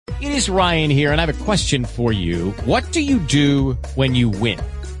It is Ryan here, and I have a question for you. What do you do when you win?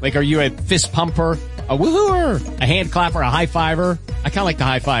 Like, are you a fist pumper, a woohooer, a hand clapper, a high fiver? I kind of like the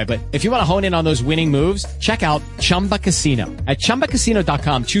high five, but if you want to hone in on those winning moves, check out Chumba Casino. At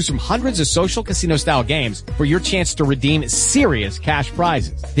ChumbaCasino.com, choose from hundreds of social casino-style games for your chance to redeem serious cash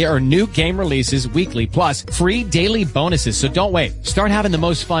prizes. There are new game releases weekly, plus free daily bonuses. So don't wait. Start having the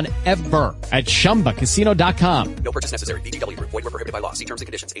most fun ever at ChumbaCasino.com. No purchase necessary. VGW Group. Void where prohibited by law. See terms and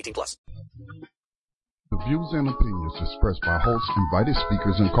conditions. 18+. The views and opinions expressed by hosts, invited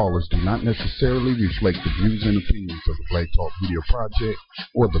speakers, and callers do not necessarily reflect the views and opinions of the Black Talk Media Project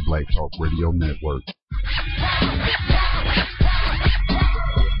or the Black Talk Radio Network.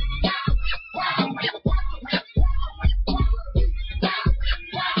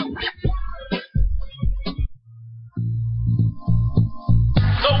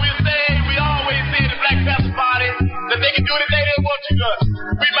 So we always say the Black Panther Party that they can do anything they want to us.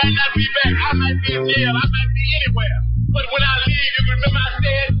 We might not be back. I might be in jail. I might be anywhere. But when I leave, you remember I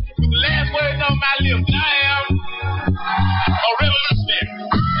said, with the last words on my lips, I am a revolutionary.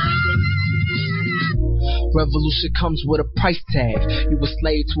 Revolution comes with a price tag. You a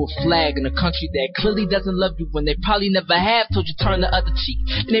slave to a flag in a country that clearly doesn't love you when they probably never have. Told you turn the other cheek,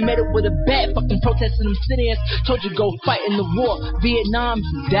 and they made it with a bat. Fucking protesting them sit-ins. Told you go fight in the war. Vietnam,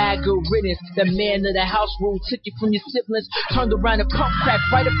 you died good riddance. That man of the house rule took you from your siblings. Turned around and pump crack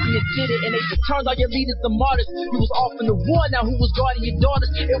right up in your city, and they just turned all your leaders to martyrs. You was off in the war, now who was guarding your daughters?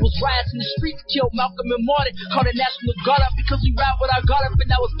 It was riots in the streets, killed Malcolm and Martin. Called the National Guard up because we ride with our guard up,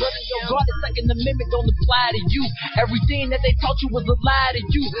 and that was burning your guard. The Second Amendment don't apply to you. Everything that they taught you was a lie to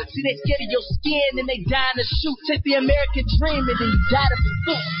you. See, they scared of your skin and they dying to shoot. Take the American dream and then you die to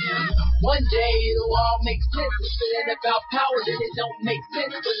pursuit. One day it'll all make sense. If it ain't about power, then it don't make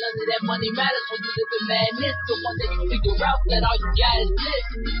sense. But none of that money matters when you live in madness. The one day you figure out that all you got is this.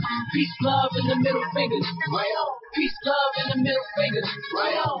 Peace, love, and the middle fingers. Right on. Peace, love, and the middle fingers.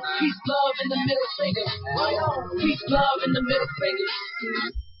 Right on. Peace, love, and the middle fingers. Right on. Peace, love, and the middle fingers.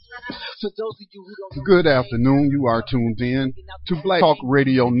 For those of you who don't. Good afternoon. You are tuned in to Black Talk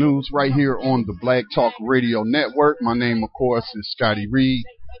Radio News right here on the Black Talk Radio Network. My name, of course, is Scotty Reed.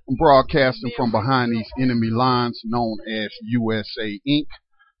 I'm broadcasting from behind these enemy lines known as USA Inc.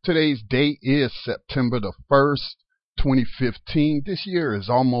 Today's date is September the 1st, 2015. This year is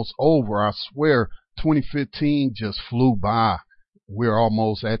almost over. I swear 2015 just flew by. We're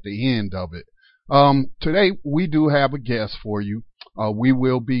almost at the end of it. Today we do have a guest for you. We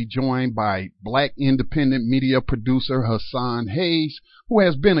will be joined by Black independent media producer Hassan Haze, who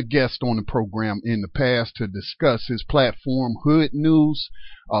has been a guest on the program in the past to discuss his platform Hood News.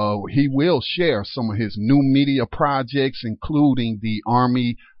 He will share some of his new media projects, including the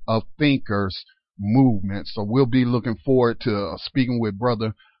Army of Thinkers movement. So we'll be looking forward to speaking with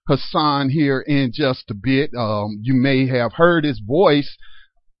brother Hassan here in just a bit. You may have heard his voice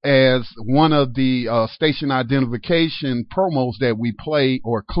as one of the station identification promos that we play,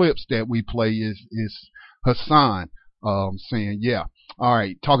 or clips that we play, is Hassan saying, yeah. All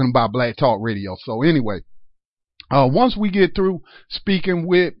right, talking about Black Talk Radio. So anyway, once we get through speaking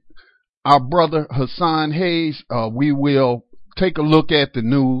with our brother Hassan Haze, we will take a look at the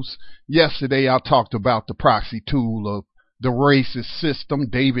news. Yesterday I talked about the proxy tool of the racist system,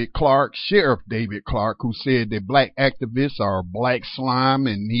 Sheriff David Clark, who said that black activists are black slime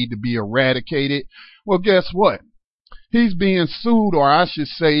and need to be eradicated. Well, guess what? He's being sued, or I should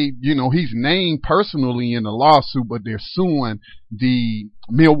say, he's named personally in the lawsuit, but they're suing the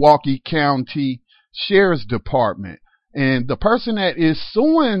Milwaukee County Sheriff's Department. And the person that is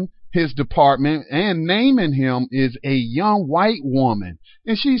suing his department and naming him is a young white woman.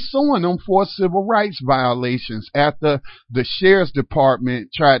 And she's suing them for civil rights violations after the sheriff's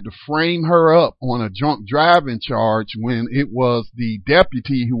department tried to frame her up on a drunk driving charge when it was the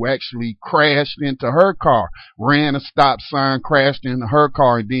deputy who actually crashed into her car, ran a stop sign, crashed into her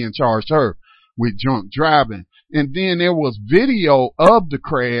car, and then charged her with drunk driving. And then there was video of the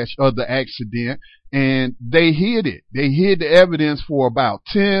crash, of the accident, and they hid it. They hid the evidence for about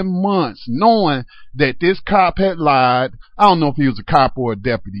 10 months, knowing that this cop had lied. I don't know if he was a cop or a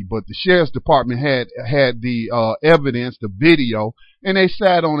deputy, but the sheriff's department had the evidence, the video, and they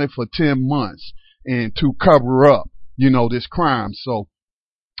sat on it for 10 months and to cover up, this crime. So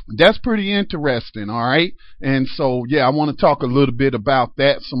that's pretty interesting, all right? And so, yeah, I want to talk a little bit about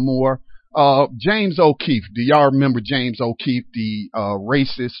that some more. James O'Keefe. Do y'all remember James O'Keefe, the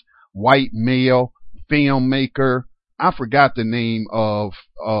racist white male filmmaker? I forgot the name of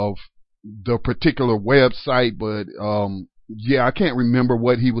the particular website, but yeah, I can't remember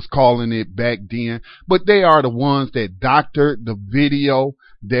what he was calling it back then. But they are the ones that doctored the video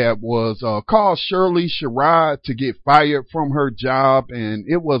that was called Shirley Sherrod to get fired from her job, and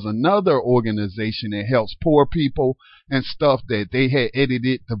it was another organization that helps poor people and stuff, that they had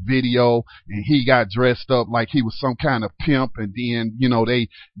edited the video, and he got dressed up like he was some kind of pimp, and then, you know, they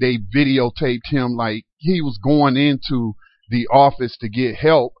videotaped him like he was going into the office to get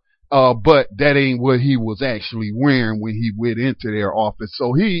help, but that ain't what he was actually wearing when he went into their office.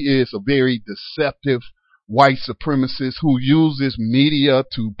 So he is a very deceptive white supremacist who uses media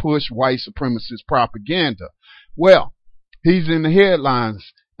to push white supremacist propaganda. Well, he's in the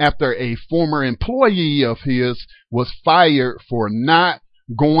headlines after a former employee of his was fired for not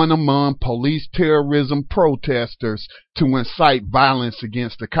going among police terrorism protesters to incite violence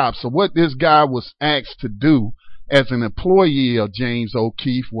against the cops. So what this guy was asked to do as an employee of James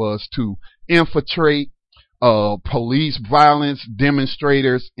O'Keefe was to infiltrate police violence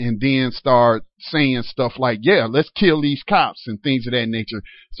demonstrators and then start saying stuff like, yeah, let's kill these cops and things of that nature.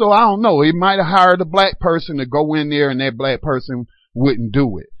 So I don't know, he might have hired a black person to go in there and that black person wouldn't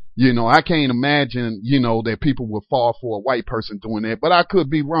do it. You know, I can't imagine, you know, that people would fall for a white person doing that, but I could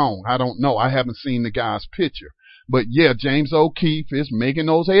be wrong. I don't know. I haven't seen the guy's picture. But yeah, James O'Keefe is making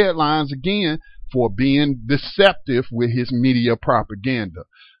those headlines again for being deceptive with his media propaganda.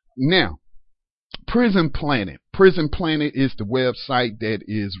 Now, Prison Planet. Prison Planet is the website that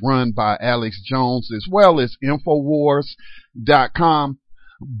is run by Alex Jones as well as Infowars.com.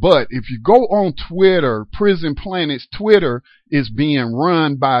 But if you go on Twitter, Prison Planet's Twitter is being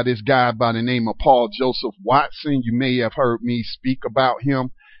run by this guy by the name of Paul Joseph Watson. You may have heard me speak about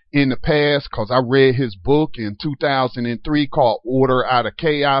him in the past because I read his book in 2003 called Order Out of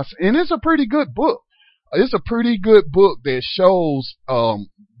Chaos. And it's a pretty good book. It's a pretty good book that shows,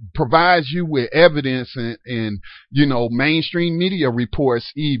 provides you with evidence and, you know, mainstream media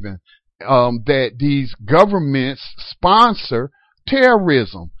reports even, that these governments sponsor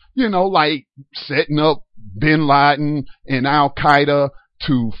terrorism, you know, like setting up bin Laden and Al Qaeda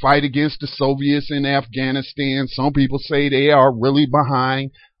to fight against the Soviets in Afghanistan. Some people say they are really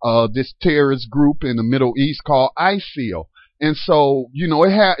behind this terrorist group in the Middle East called ISIL. And so, you know,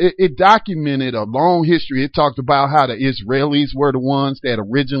 it documented a long history. It talked about how the Israelis were the ones that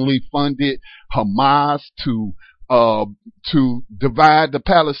originally funded Hamas to divide the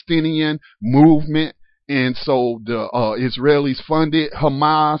Palestinian movement. And so the Israelis funded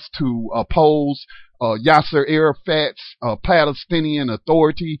Hamas to oppose Yasser Arafat's Palestinian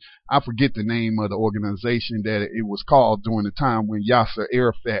Authority. I forget the name of the organization that it was called during the time when Yasser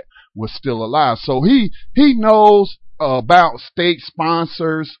Arafat was still alive. So he knows about state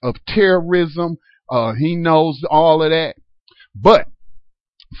sponsors of terrorism. He knows all of that. But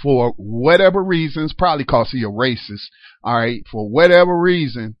for whatever reasons, probably because he's a racist, all right, for whatever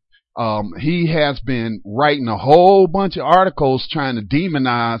reason, he has been writing a whole bunch of articles trying to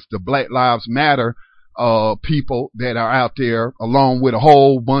demonize the Black Lives Matter people that are out there, along with a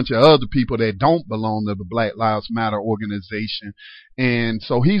whole bunch of other people that don't belong to the Black Lives Matter organization. And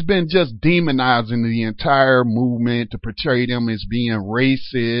so he's been just demonizing the entire movement to portray them as being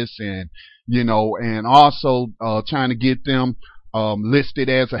racist and, you know, and also trying to get them listed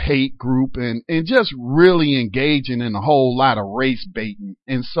as a hate group and just really engaging in a whole lot of race baiting.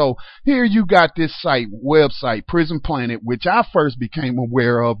 And so here you got this website, Prison Planet, which I first became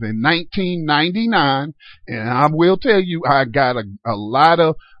aware of in 1999. And I will tell you, I got a lot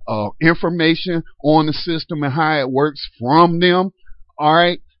of information on the system and how it works from them. All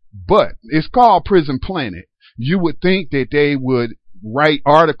right. But it's called Prison Planet. You would think that they would write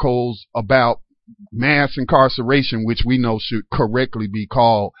articles about mass incarceration, which we know should correctly be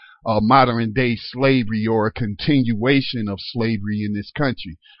called modern day slavery or a continuation of slavery in this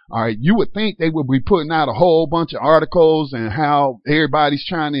country. All right. You would think they would be putting out a whole bunch of articles and how everybody's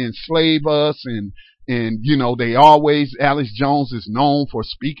trying to enslave us and, you know, Alex Jones is known for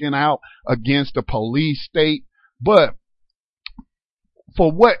speaking out against the police state. But for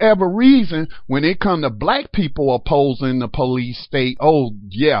whatever reason, when it comes to black people opposing the police state, oh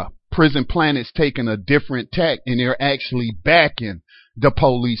yeah, Prison Planet's taking a different tack and they're actually backing the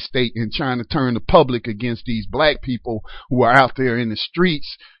police state and trying to turn the public against these black people who are out there in the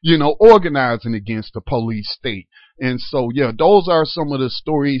streets, you know, organizing against the police state. And so, yeah, those are some of the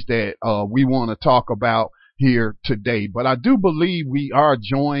stories that we want to talk about here today. But I do believe we are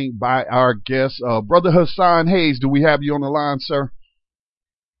joined by our guest, Brother Hassan Haze. Do we have you on the line, sir?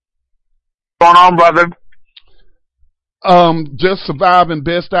 What's going on, brother? Just surviving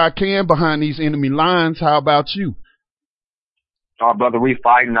best I can behind these enemy lines. How about you? Oh, brother, we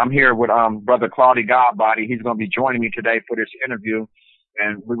fighting. I'm here with brother Claudy Godbody. He's going to be joining me today for this interview,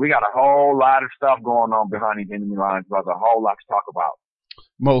 and we got a whole lot of stuff going on behind these enemy lines, brother. A whole lot to talk about.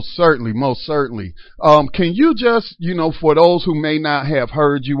 Most certainly, most certainly. Can you just, for those who may not have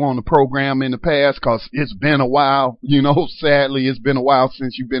heard you on the program in the past, cause it's been a while, sadly it's been a while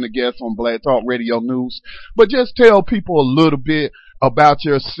since you've been a guest on Black Talk Radio News, but just tell people a little bit about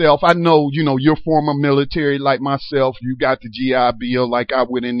yourself. I know, you're former military like myself. You got the GI Bill, like I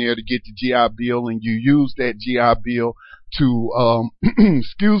went in there to get the GI Bill, and you used that GI Bill to,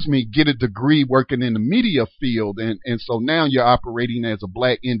 get a degree working in the media field. And so now you're operating as a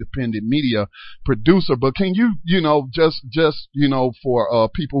black independent media producer. But can you, for,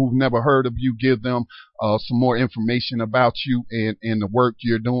 people who've never heard of you, give them, some more information about you and the work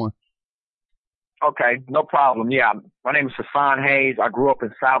you're doing? Okay, no problem. Yeah, my name is Hassan Haze. I grew up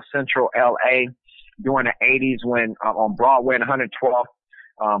in South Central LA during the 80s when, on Broadway and 112th.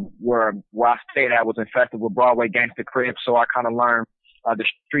 Where I stayed at was infested with Broadway gangster cribs, so I kind of learned the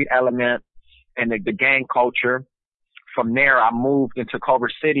street element and the gang culture. From there, I moved into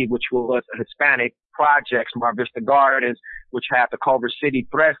Culver City, which was a Hispanic projects, Mar Vista Gardens, which had the Culver City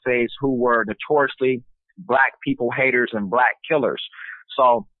Threses, who were notoriously black people haters and black killers.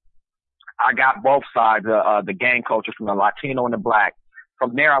 So I got both sides of the gang culture, from the Latino and the black.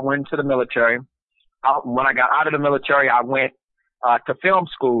 From there, I went into the military. When I got out of the military, I went to film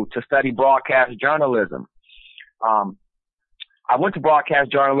school to study broadcast journalism. I went to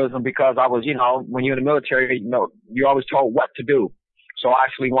broadcast journalism because I was, when you're in the military, you're always told what to do. So I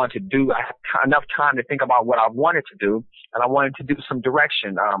actually wanted to I had enough time to think about what I wanted to do, and I wanted to do some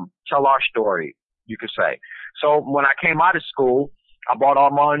direction, tell our story, you could say. So when I came out of school, I bought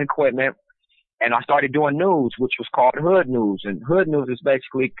all my own equipment, and I started doing news, which was called Hood News. And Hood News is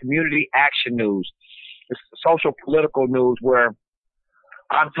basically community action news. It's social political news where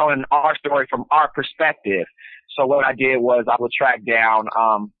I'm telling our story from our perspective. So what I did was I would track down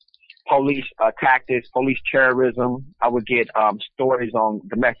police tactics, police terrorism. I would get stories on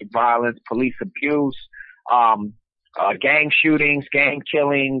domestic violence, police abuse, gang shootings, gang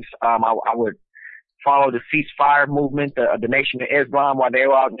killings. I would follow the ceasefire movement, the Nation of Islam, while they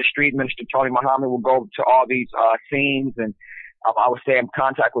were out in the street. Minister Tony Muhammad would go to all these scenes, and I would stay in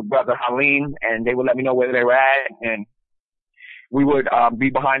contact with Brother Halim, and they would let me know where they were at, and we would be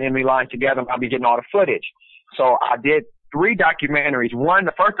behind enemy lines together, and I'd be getting all the footage. So I did 3 documentaries.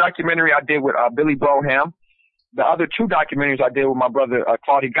 The first documentary I did with Billy Boham. The other 2 documentaries I did with my brother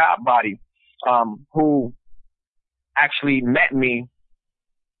Claudia Godbody, who actually met me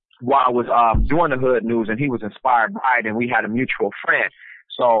while I was doing the Hood News, and he was inspired by it, and we had a mutual friend.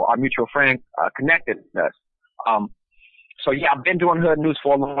 So our mutual friend connected us. So yeah, I've been doing Hood News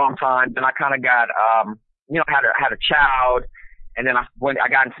for a long time. Then I kind of got, had a child. And then I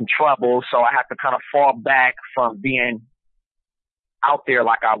got in some trouble, so I had to kind of fall back from being out there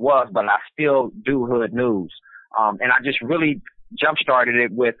like I was, but I still do Hood News. And I just really jump-started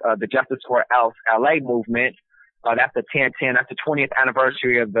it with the Justice for Else LA movement. That's the 10/10. That's the 20th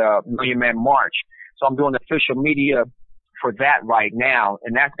anniversary of the Million Man March. So I'm doing official media for that right now,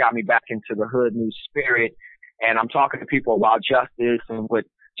 and that's got me back into the Hood News spirit. And I'm talking to people about justice and what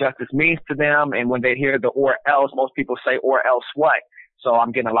justice means to them, and when they hear the or else, most people say or else what. So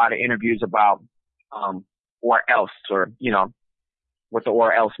I'm getting a lot of interviews about or else, or what the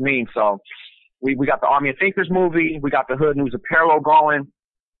or else means. So we got the Army of Thinkers movie, we got the Hood News apparel going,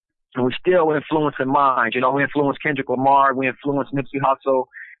 and we still influencing minds. We influence Kendrick Lamar, we influence Nipsey Hussle,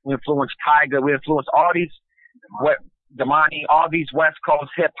 we influence Tyga, we influence all these Damani, all these West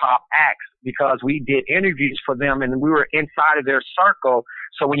Coast hip hop acts, because we did interviews for them and we were inside of their circle.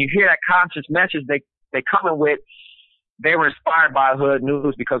 So when you hear that conscious message they coming with, they were inspired by Hood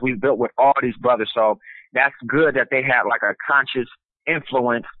News because we built with all these brothers. So that's good that they had like a conscious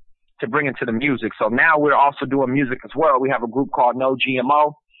influence to bring into the music. So now we're also doing music as well. We have a group called No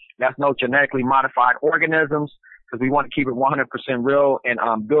GMO. That's no genetically modified organisms, because we want to keep it 100% real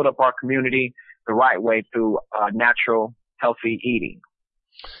and build up our community the right way through natural, healthy eating.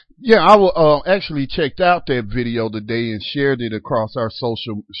 Yeah, I actually checked out that video today and shared it across our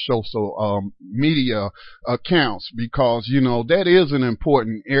social media accounts, because that is an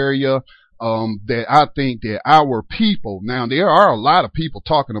important area that I think that our people, now there are a lot of people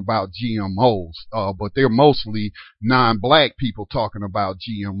talking about GMOs, but they're mostly non-black people talking about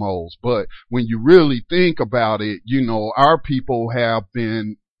GMOs. But when you really think about it, our people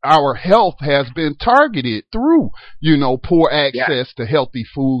our health has been targeted through, poor access to healthy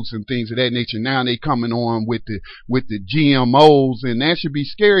foods and things of that nature. Now they coming on with the GMOs, and that should be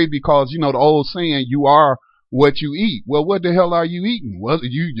scary, because, the old saying, you are what you eat. Well, what the hell are you eating? Well,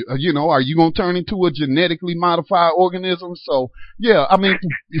 you know, are you going to turn into a genetically modified organism? So, yeah, I mean,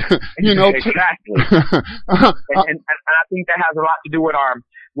 you know. Exactly. and I think that has a lot to do with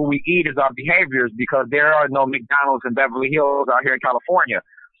what we eat is our behaviors, because there are no McDonald's in Beverly Hills out here in California.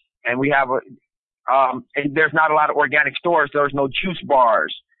 And we have and there's not a lot of organic stores. There's no juice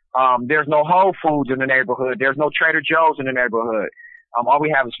bars. There's no Whole Foods in the neighborhood. There's no Trader Joe's in the neighborhood. All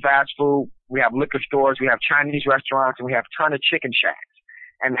we have is fast food. We have liquor stores. We have Chinese restaurants, and we have a ton of chicken shacks.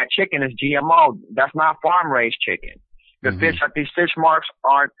 And that chicken is GMO. That's not farm-raised chicken. The fish at these fish marks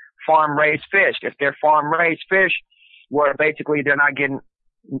aren't farm-raised fish. If they're farm-raised fish, where basically they're not getting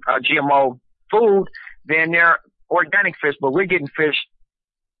GMO food, then they're organic fish. But we're getting fish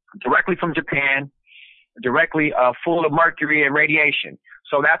directly from Japan, directly full of mercury and radiation.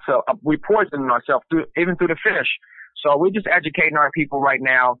 So that's we poisoning ourselves even through the fish. So we're just educating our people right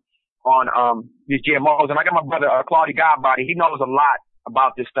now on these GMOs. And I got my brother Claudia Godbody. He knows a lot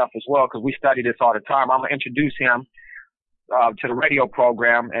about this stuff as well, because we study this all the time. I'm gonna introduce him to the radio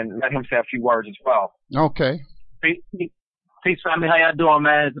program and let him say a few words as well. Okay. Peace, family. How y'all doing,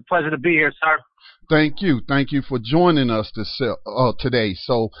 man? It's a pleasure to be here, sir. Thank you. Thank you for joining us today.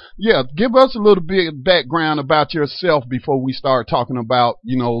 So, yeah, give us a little bit of background about yourself before we start talking about,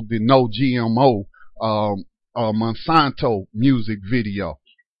 you know, the no GMO Monsanto music video.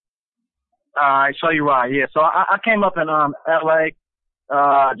 All right, show you right. Yeah, so I came up in L.A.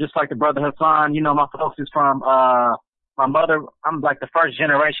 Just like the brother Hassan. You know, my folks is from my mother. I'm like the first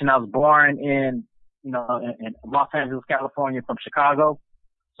generation. I was born in Los Angeles, California, from Chicago.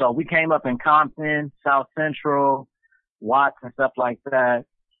 So we came up in Compton, South Central, Watts, and stuff like that.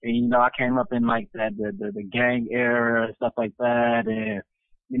 And, you know, I came up in like the gang era and stuff like that. And,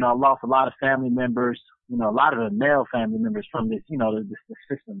 you know, I lost a lot of family members, you know, a lot of the male family members from this, you know, this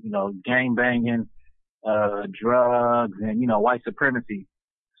system, you know, gang banging, drugs, and, you know, white supremacy.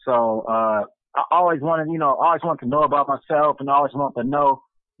 So, I always wanted to know about myself, and always wanted to know,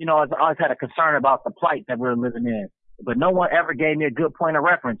 you know, I always had a concern about the plight that we're living in. But no one ever gave me a good point of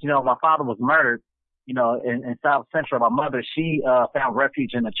reference. You know, my father was murdered, you know, in South Central. My mother, she found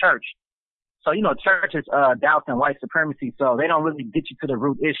refuge in the church. So, you know, churches dousing white supremacy, so they don't really get you to the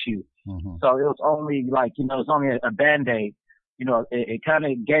root issue. Mm-hmm. So it was only like, you know, it was only a Band-Aid. You know, it kind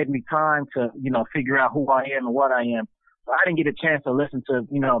of gave me time to, you know, figure out who I am and what I am. So I didn't get a chance to listen to,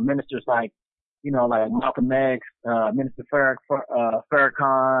 you know, ministers like, you know, like Malcolm X, Minister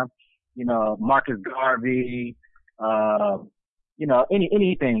Farrakhan, you know, Marcus Garvey, you know,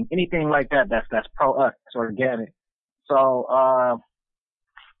 anything like that that's pro us, that's organic. So,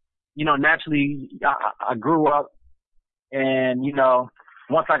 you know, naturally I grew up, and, you know,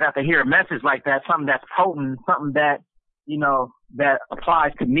 once I got to hear a message like that, something that's potent, something that, you know, that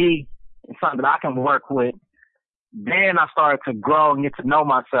applies to me, and something that I can work with, then I started to grow and get to know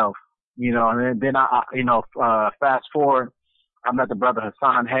myself, you know, and then fast forward, I met the brother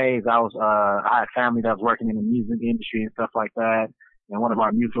Hassan Haze. I had family that was working in the music industry and stuff like that. And one of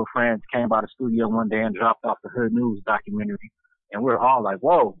our mutual friends came by the studio one day and dropped off the Hood News documentary. And we were all like,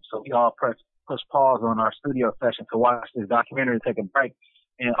 whoa. So we all pushed pause on our studio session to watch this documentary and take a break.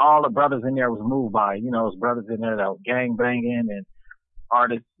 And all the brothers in there was moved by it. You know, it was brothers in there that were gang banging and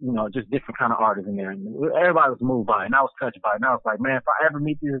artists, you know, just different kind of artists in there. And everybody was moved by it. And I was touched by it. And I was like, man, if I ever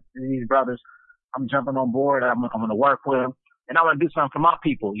meet these brothers, I'm jumping on board. I'm going to work with them. And I want to do something for my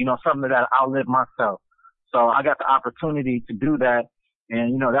people, you know, something that I'll live myself. So I got the opportunity to do that.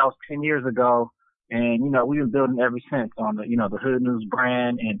 And, you know, that was 10 years ago. And, you know, we've been building ever since on the, you know, the Hood News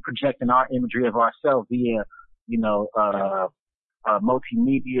brand and projecting our imagery of ourselves via, you know,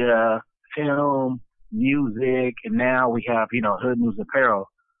 multimedia, film, music. And now we have, you know, Hood News apparel.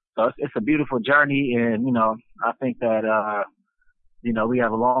 So it's a beautiful journey. And, you know, I think that, you know, we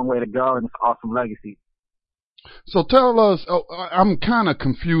have a long way to go, and it's an awesome legacy. So tell us, I'm kind of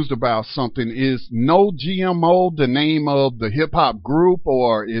confused about something. Is No GMO the name of the hip hop group,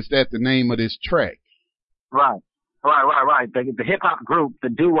 or is that the name of this track? Right. The hip hop group, the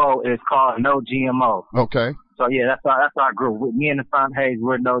duo is called No GMO. Okay. So yeah, that's our group. With me and Hassan Haze,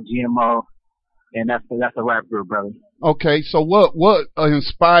 we're No GMO, and that's a rap group, brother. Okay, so what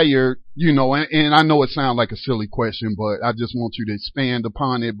inspired, you know, and I know it sounds like a silly question, but I just want you to expand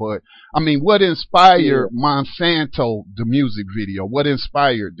upon it. But I mean, what inspired Monsanto, the music video? What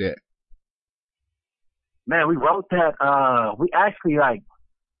inspired that? Man, we wrote that, we actually like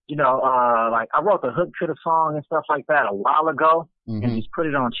I wrote the hook to the song and stuff like that a while ago, mm-hmm. and just put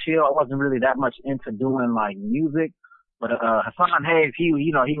it on chill. I wasn't really that much into doing like music. But Hassan Haze, he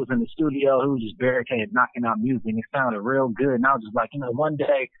was in the studio, he was just barricaded, knocking out music, and it sounded real good. And I was just like, you know, one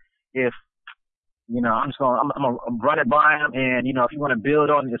day, if I'm gonna run it by him, and if you want to build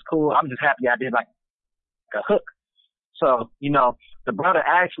on it, it's cool. I'm just happy I did like a hook. So, the brother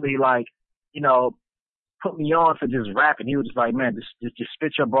actually put me on for just rapping. He was just like, man, just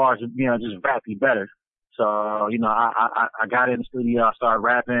spit your bars, just rap, be better. So, I got in the studio, I started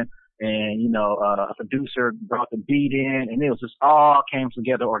rapping, and, a producer brought the beat in, and it was just all came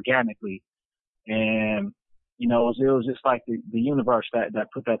together organically. And, it was just like the universe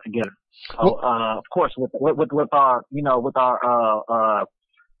that put that together. So, of course, with our, with our,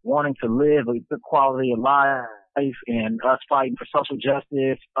 wanting to live a good quality of life and us fighting for social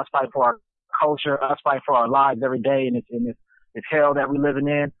justice, us fighting for our culture, us fighting for our lives every day in this hell that we're living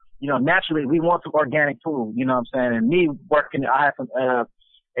in, naturally we want some organic food, you know what I'm saying? And me I have some,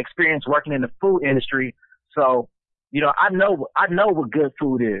 experience working in the food industry. So, I know what good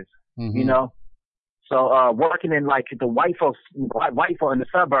food is, So, working in like the white folk in the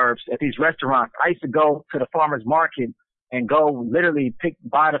suburbs at these restaurants, I used to go to the farmer's market and go literally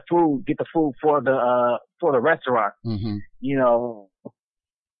buy the food, get the food for the restaurant.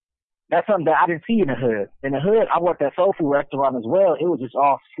 That's something that I didn't see in the hood. In the hood, I worked at soul food restaurant as well. It was just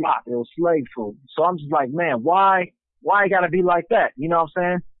all slop. It was slave food. So I'm just like, man, why it gotta be like that? You know what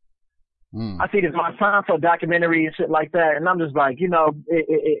I'm saying? I see this Monsanto documentary and shit like that, and I'm just like,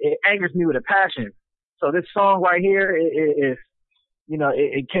 it angers me with a passion. So this song right here is,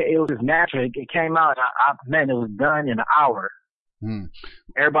 it was just natural. It came out, and it was done in an hour.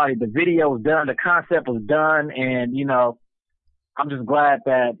 Everybody, the video was done, the concept was done, and, I'm just glad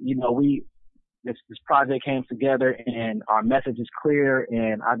that, this project came together and our message is clear,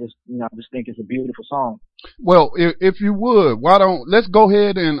 and I just think it's a beautiful song. Well, if you would, let's go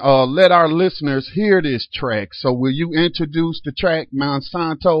ahead and let our listeners hear this track. So will you introduce the track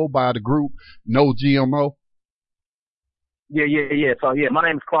Monsanto by the group No GMO? Yeah. So my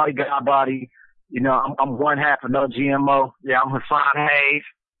name is Claudia Godbody. I'm one half of No GMO. Yeah, I'm Hassan Haze,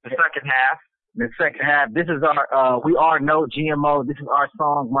 the second half. The second half, this is our, we are No GMO. This is our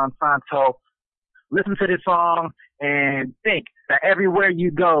song, Monsanto. Listen to this song and think that everywhere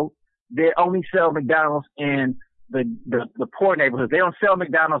you go, they only sell McDonald's in the poor neighborhoods. They don't sell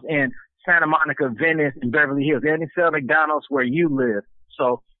McDonald's in Santa Monica, Venice, and Beverly Hills. They only sell McDonald's where you live.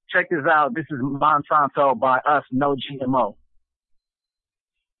 So check this out. This is Monsanto by us, No GMO.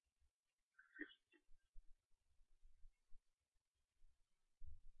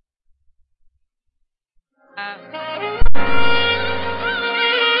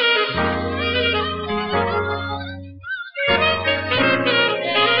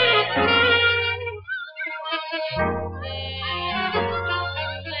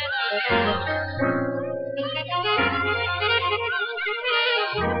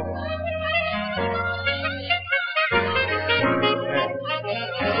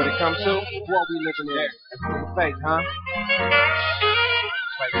 Come to what we living in. That's fake, huh?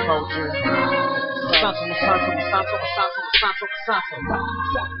 Fake culture. Monsanto.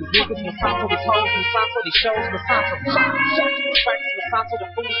 These niggas Monsanto, these hoes Monsanto, these shows Monsanto. Practice Monsanto, the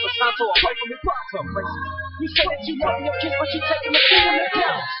fools Monsanto, away from me pronto. You say that you love your kids, but you taking the freedom and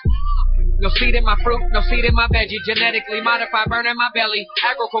down. No seed in my fruit, no seed in my veggie. Genetically modified, burning my belly.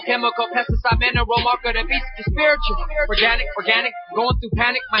 Agrochemical, pesticide, mineral, marker, the beast is spiritual. Organic, going through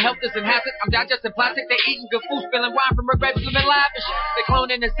panic. My health is in hazard. I'm digesting plastic. They eating good food, spilling wine from her grapes, living lavish. They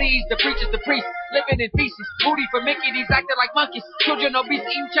cloning the seeds, the preachers, the priests, living in feces. Booty for Mickey, these acting like monkeys. Children obese,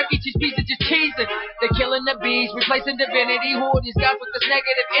 eating Chuck E. Cheese pizza, just cheesing. They're killing the bees, replacing divinity. Who are these guys with this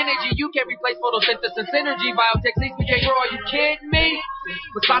negative energy? You can't replace photosynthesis, synergy. Biotech seeds we can't grow. Are you kidding me?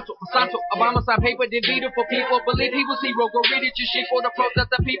 Monsanto. Obama signed paper, did beautiful people believe he was hero. Go read it, you shit for the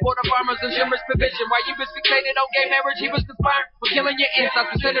protest, the people, the farmers, and shimmers provision. While you was fixated on gay marriage, he was conspiring for killing your insides.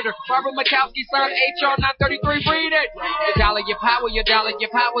 The Senator Barbara Mikowski signed HR 933. Read it. Your dollar, your power.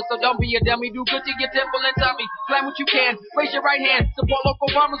 So don't be a dummy. Do good to your temple and tummy. Plan what you can. Raise your right hand. Support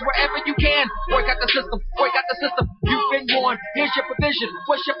local farmers wherever you can. Boycott the system. You've been warned. Here's your provision.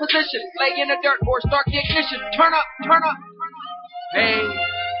 What's your position? Lay in the dirt or start the ignition. Turn up. Hey,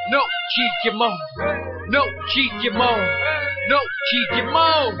 no GMO.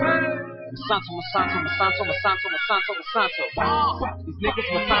 Monsanto. These niggas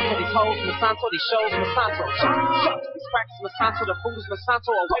Monsanto, these hoes Monsanto, these shows Monsanto. These practice Monsanto, the food is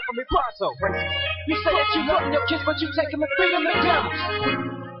Monsanto, away from me pronto. You say that you loving your kids, but you taking the freedom and down.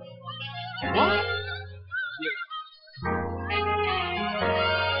 What?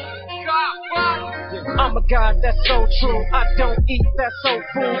 I'm a god, that's so true. I don't eat that soul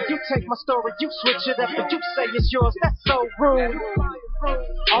food. You take my story, you switch it up, and you say it's yours. That's so rude.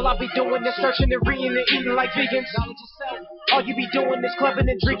 All I be doing is searching and reading and eating like vegans. All you be doing is clubbing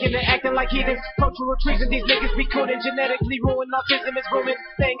and drinking and acting like heathens. Cultural treason, these niggas be cooning. Genetically ruined, autism is ruined.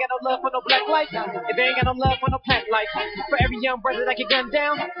 They ain't got no love for no black life. If they ain't got no love for no plant life. For every young brother that get gunned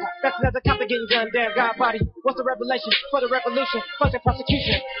down, that's another cop that getting gunned down. God body, what's the revelation for the revolution? Fuck the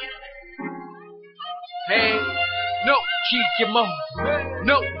prosecution. Hey, no Chikimo,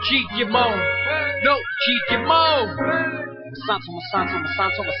 no Chikimo, no Chikimo.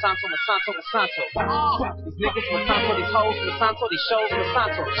 Masanto. These niggas Masanto, these hoes Masanto, these shows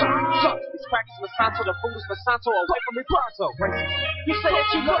Masanto. These crackers Masanto, the food is Masanto, away from me pronto. You say that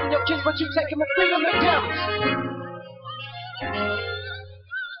you love your kids, but you take them and feed them McDonald's.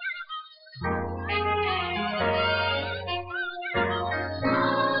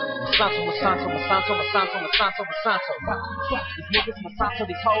 Masanto. These niggas Masanto,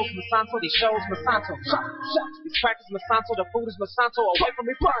 these hoes Masanto, these shows Masanto. These crackers Masanto, the food is Masanto, away from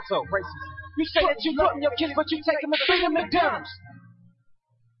me pronto. Racist. You say that you love your kids, but you take them and feed them McDonald's.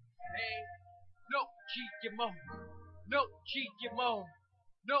 Hey, no Chikimo, no Chikimo,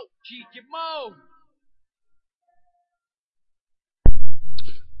 no Chikimo.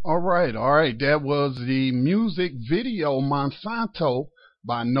 All right. That was the music video Monsanto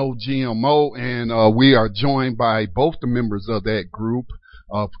by No GMO, and we are joined by both the members of that group,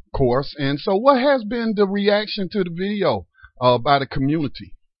 of course. And so what has been the reaction to the video by the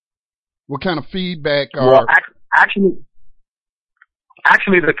community? What kind of feedback Well, actually,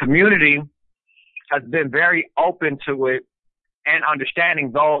 the community has been very open to it and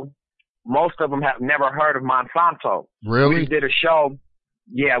understanding, though most of them have never heard of Monsanto. Really? We did a show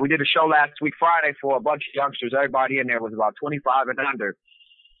last week, Friday, for a bunch of youngsters. Everybody in there was about 25 and under.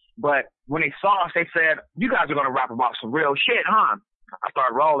 But when they saw us, they said, "You guys are going to rap about some real shit, huh?" I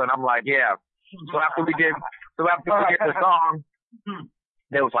started rolling. I'm like, "Yeah." So after we did the song,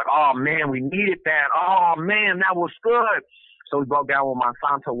 they was like, "Oh man, we needed that. Oh man, that was good." So we broke down what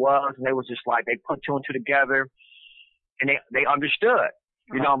Monsanto was, and they was just like, they put two and two together, and they understood,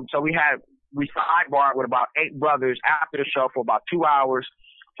 you know. So we sidebarred with about 8 brothers after the show for about 2 hours,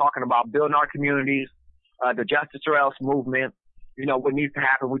 talking about building our communities, the Justice or Else movement, you know, what needs to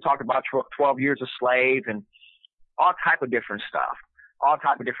happen. We talked about 12 years a slave and all type of different stuff.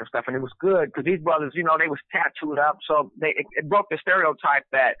 And it was good because these brothers, you know, they was tattooed up. So it broke the stereotype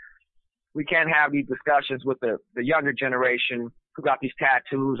that we can't have these discussions with the younger generation who got these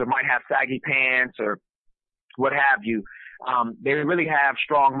tattoos or might have saggy pants or what have you. They really have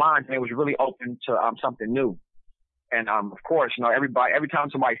strong minds, and they was really open to something new. And of course, you know, every time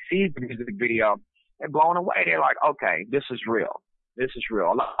somebody sees the music video, they're blown away. They're like, okay, this is real.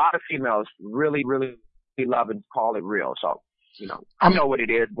 A lot of females really, really love and call it real. So, you know, I know what it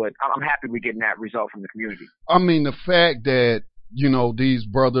is, but I'm happy we're getting that result from the community. I mean, the fact that, you know, these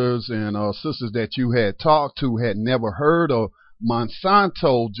brothers and sisters that you had talked to had never heard of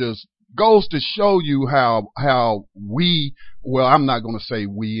Monsanto just goes to show you how we, well, I'm not going to say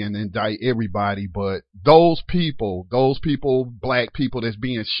we and indict everybody, but those people, black people that's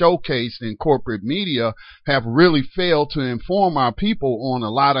being showcased in corporate media have really failed to inform our people on a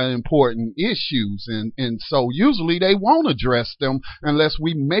lot of important issues. And so usually they won't address them unless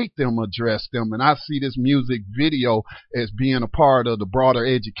we make them address them. And I see this music video as being a part of the broader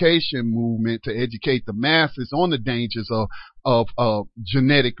education movement to educate the masses on the dangers of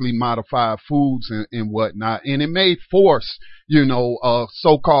genetically modified foods and whatnot. And it may force, you know,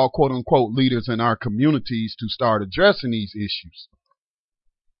 so-called quote unquote leaders in our communities to start addressing these issues.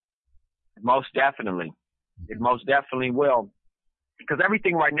 Most definitely. It most definitely will. Because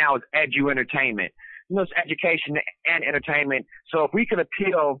everything right now is edu-entertainment. You know, it's education and entertainment. So if we could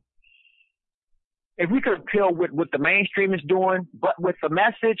appeal with what the mainstream is doing, but with the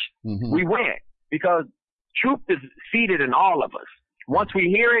message, we win. Because truth is seeded in all of us. Once we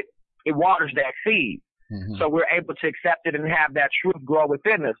hear it, it waters that seed. So we're able to accept it and have that truth grow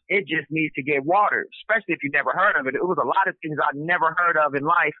within us. It just needs to get watered, especially if you never heard of it. It was a lot of things I'd never heard of in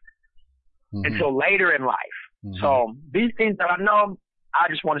life until later in life. So these things that I know, I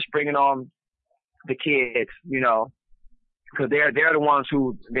just want to spring it on the kids, you know, because they're the ones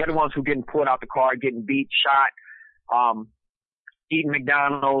who getting pulled out the car, getting beat, shot, eating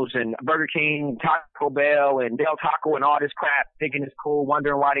McDonald's and Burger King, Taco Bell and Del Taco and all this crap, thinking it's cool,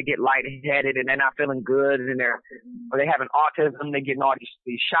 wondering why they get lightheaded and they're not feeling good, and or they having autism, they getting all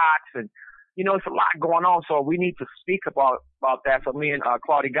these shots, and you know, it's a lot going on. So we need to speak about that. So me and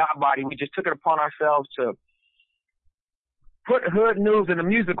Claudia Godbody, we just took it upon ourselves to put hood news in a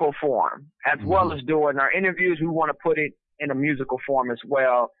musical form, as well as doing our interviews. We want to put it in a musical form as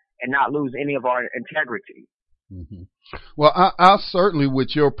well and not lose any of our integrity. Hmm. Well, I certainly,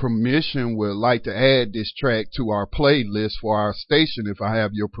 with your permission, would like to add this track to our playlist for our station if I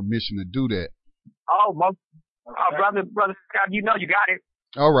have your permission to do that. Oh, brother Scott, you know you got it.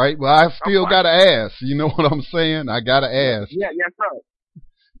 All right. Well, I still got to ask. You know what I'm saying? I got to ask. Yeah, yes, sir.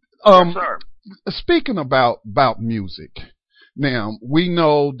 Yes, sir. Speaking about music. Now, we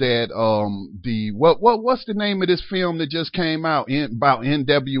know that what's the name of this film that just came out about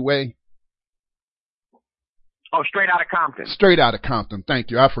NWA? Oh, Straight Outta Compton. Straight Outta Compton.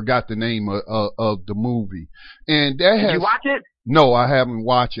 Thank you. I forgot the name of the movie. And that has. Did you watch it? No, I haven't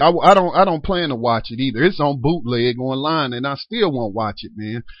watched it. I don't plan to watch it either. It's on bootleg online, and I still won't watch it,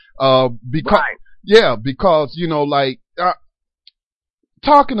 man. Because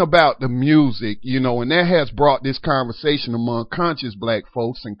talking about the music, and that has brought this conversation among conscious black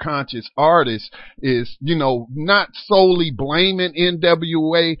folks and conscious artists is, not solely blaming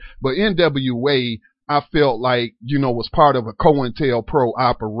NWA, but NWA, I felt like, was part of a COINTELPRO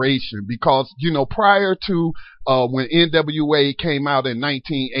operation because, prior to, when NWA came out in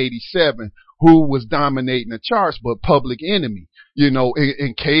 1987, who was dominating the charts but Public Enemy, in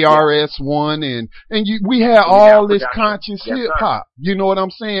KRS-One we had all this conscious hip hop, you know what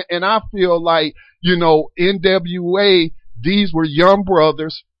I'm saying? And I feel like, NWA, these were young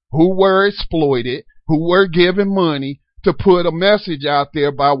brothers who were exploited, who were given money to put a message out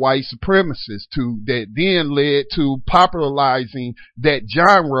there by white supremacists that then led to popularizing that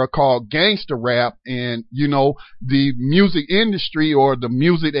genre called gangster rap. And, the music industry or the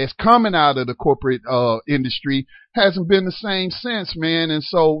music that's coming out of the corporate, industry hasn't been the same since, man. And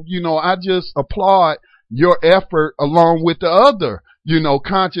so, I just applaud your effort along with the other,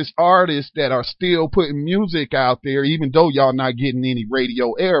 conscious artists that are still putting music out there, even though y'all not getting any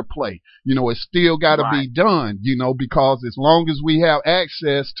radio airplay. It's still got to be done, because as long as we have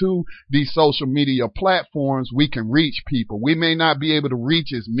access to these social media platforms, we can reach people. We may not be able to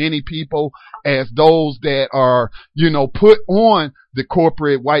reach as many people as those that are, put on the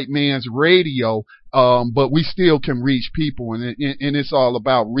corporate white man's radio, but we still can reach people, and it's all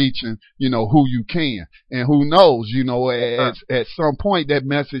about reaching, who you can, and who knows, at some point that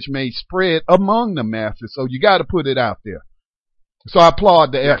message may spread among the masses. So you got to put it out there. So I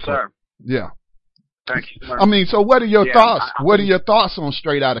applaud the effort. Sir. Yeah. Thank you, sir. I mean, so what are your thoughts? What are your thoughts on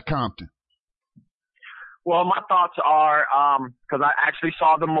Straight Outta Compton? Well, my thoughts are, cause I actually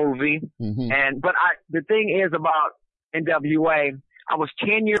saw the movie, but the thing is about NWA, I was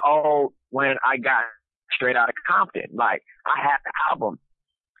 10 years old when I got Straight Outta Compton. Like, I had the album.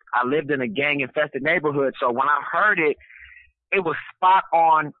 I lived in a gang-infested neighborhood, so when I heard it, it was spot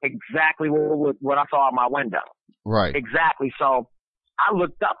on exactly what I saw out my window. Right. Exactly. So I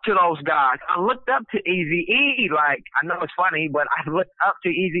looked up to those guys. I looked up to Eazy-E. Like, I know it's funny, but I looked up to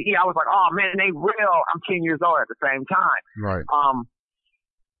Eazy-E. I was like, oh, man, they real. I'm 10 years old at the same time. Right.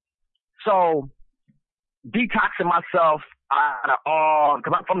 So detoxing myself out of all,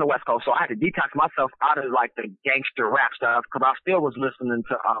 cause I'm from the West Coast, so I had to detox myself out of like the gangster rap stuff, cause I still was listening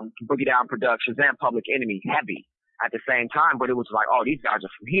to, Boogie Down Productions and Public Enemy heavy at the same time, but it was like, oh, these guys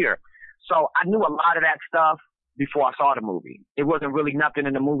are from here. So I knew a lot of that stuff before I saw the movie. It wasn't really nothing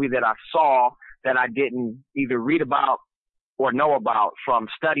in the movie that I saw that I didn't either read about or know about from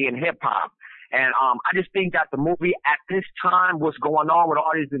studying hip hop. And I just think that the movie at this time, what's going on with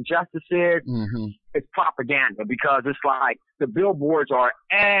all these injustices, it's propaganda, because it's like the billboards are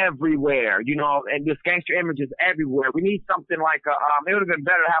everywhere, and this gangster image is everywhere. We need something like it would have been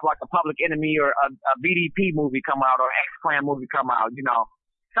better to have like a Public Enemy or a BDP movie come out, or X-Clan movie come out,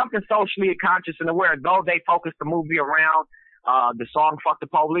 something socially conscious and aware. Though they focused the movie around the song "Fuck the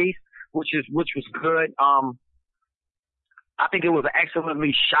Police," which was good. I think it was an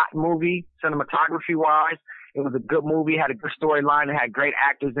excellently shot movie, cinematography wise. It was a good movie, had a good storyline, it had great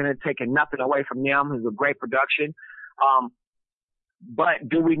actors in it, taking nothing away from them. It was a great production. But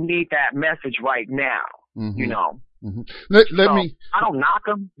do we need that message right now? Let me. I don't knock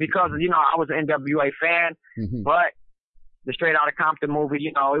them because, I was an NWA fan, but the Straight Outta Compton movie,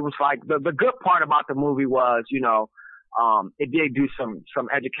 it was like the good part about the movie was, it did do some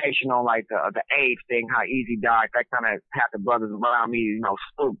education on like the AIDS thing, how Easy died. That kind of had the brothers around me,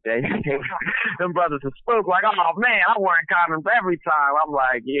 spooked. Them brothers are spooked. Like, oh man, I wearing condoms every time. I'm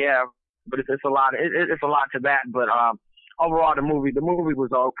like, yeah, but it's a lot. It's a lot to that. But overall, the movie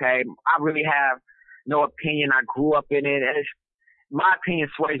was okay. I really have no opinion. I grew up in it, and my opinion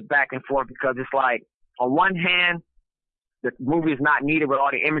sways back and forth because it's like, on one hand, the movie is not needed with all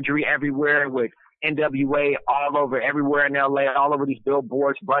the imagery everywhere with NWA all over, everywhere in LA, all over these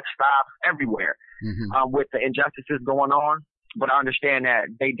billboards, bus stops, everywhere, with the injustices going on. but I understand that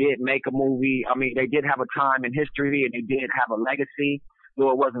they did make a movie. I mean, they did have a time in history and they did have a legacy,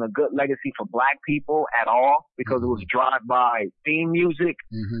 though it wasn't a good legacy for black people at all because it was drive-by theme music.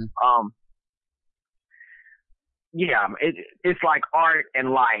 Yeah, it's like art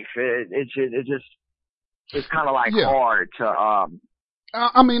and life. It's kind of like hard to,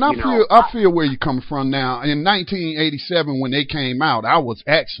 I mean, I feel where you're coming from now. In 1987, when they came out, I was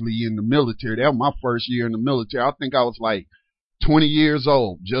actually in the military. That was my first year in the military. I think I was like 20 years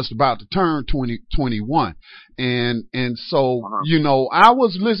old, just about to turn 21. And so, you know, I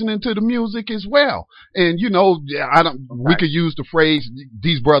was listening to the music as well. And, you know, we could use the phrase,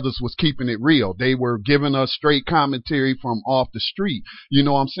 these brothers was keeping it real. They were giving us straight commentary from off the street. You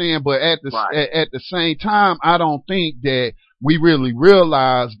know what I'm saying? But at the same time, I don't think that we really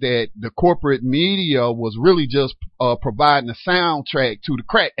realized that the corporate media was really just providing a soundtrack to the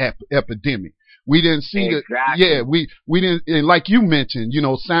crack epidemic. We didn't see we didn't, and like you mentioned, you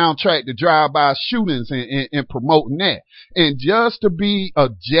know, soundtrack the drive-by shootings and promoting that. And just to be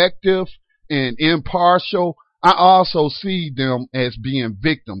objective and impartial, I also see them as being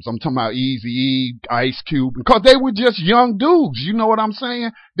victims. I'm talking about Eazy-E, Ice Cube, because they were just young dudes. You know what I'm saying?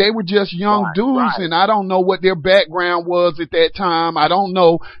 They were just young dudes, and I don't know what their background was at that time. I don't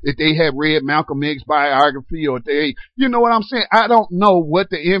know if they had read Malcolm X biography or if they, you know what I'm saying? I don't know what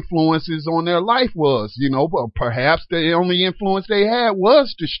the influences on their life was, you know, but perhaps the only influence they had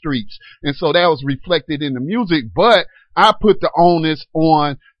was the streets. And so that was reflected in the music, but I put the onus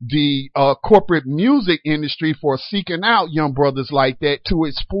on the corporate music industry for seeking out young brothers like that to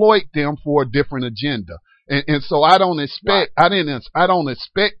exploit them for a different agenda. And so I don't expect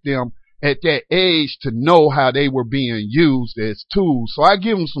them at that age to know how they were being used as tools. So I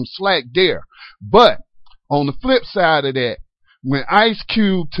give them some slack there. But on the flip side of that, when Ice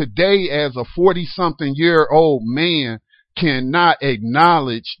Cube today as a 40-something-year-old man cannot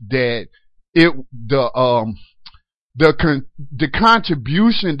acknowledge that the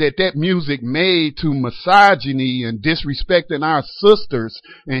contribution that music made to misogyny and disrespecting our sisters,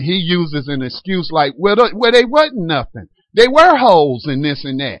 and he uses an excuse like, well, they wasn't nothing. They were hoes and this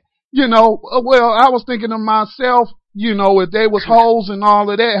and that. You know, well, I was thinking to myself, you know, if they was hoes and all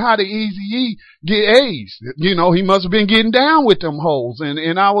of that, how did Eazy-E get A's? You know, he must have been getting down with them hoes.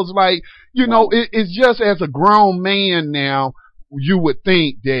 And I was like, you know, it's just as a grown man now, you would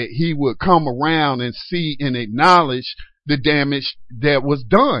think that he would come around and see and acknowledge the damage that was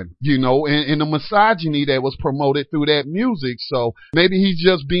done, you know, and the misogyny that was promoted through that music. So maybe he's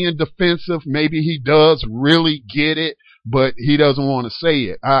just being defensive. Maybe he does really get it, but he doesn't want to say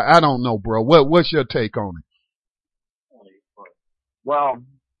it. I don't know, bro. What's your take on it? Well,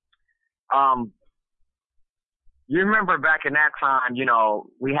 you remember back in that time, you know,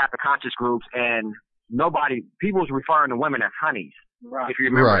 we had the conscious groups and people was referring to women as honeys. Right. If you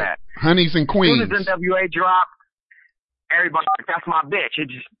remember that. Honeys and queens. As soon as NWA dropped, everybody, that's my bitch. It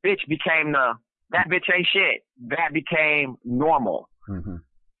just, bitch became that bitch ain't shit. That became normal. Mm-hmm.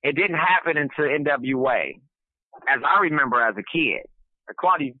 It didn't happen until NWA. As I remember as a kid.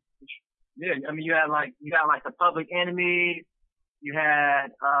 Claudia. Yeah, I mean, you had like the Public Enemy. You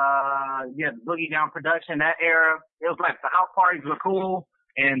had Boogie Down Production, that era. It was like the house parties were cool.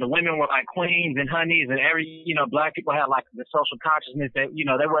 And the women were like queens and honeys, and black people had like the social consciousness that, you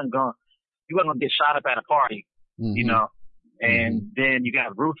wasn't going to get shot up at a party, you know. And then you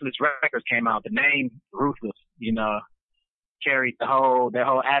got Ruthless Records came out. The name Ruthless, carried their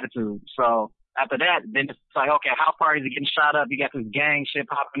whole attitude. So after that, then it's like, okay, house parties are getting shot up. You got this gang shit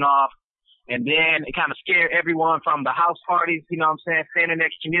popping off. And then it kind of scared everyone from the house parties, you know what I'm saying, staying in their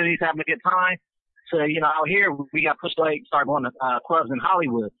communities, having a good time. So, out here, we got pushed started going to clubs in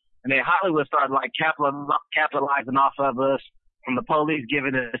Hollywood. And then Hollywood started like capitalizing off of us, from the police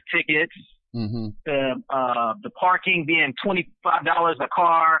giving us tickets, to the parking being $25 a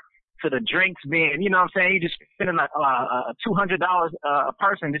car, to the drinks being, you know what I'm saying, you just spending $200 a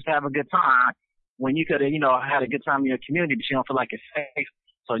person just to have a good time, when you could have, had a good time in your community, but you don't feel like it's safe.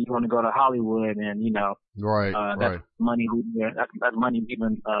 So you want to go to Hollywood and, that's money, that's money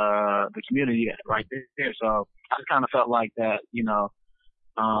leaving, the community right there. So I just kind of felt like that, the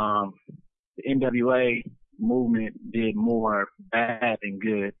NWA movement did more bad than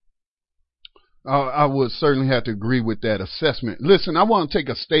good. I would certainly have to agree with that assessment. Listen, I want to take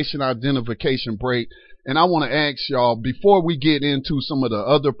a station identification break, and I want to ask y'all, before we get into some of the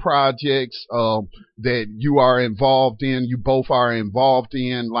other projects that you are involved in, you both are involved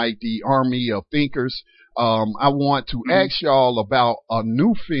in, like the Army of Thinkers, I want to ask y'all about a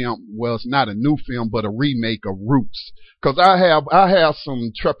new film. Well, it's not a new film, but a remake of Roots, because I have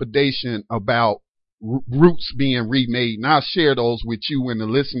some trepidation about Roots being remade, and I'll share those with you in the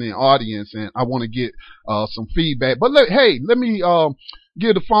listening audience, and I want to get some feedback. But let me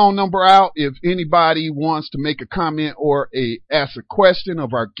give the phone number out if anybody wants to make a comment or ask a question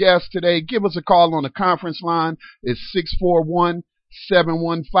of our guest today. Give us a call on the conference line. It's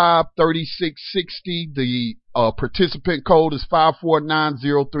 641-715-3660. The participant code is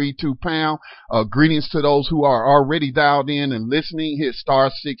 549032#. Greetings to those who are already dialed in and listening. Hit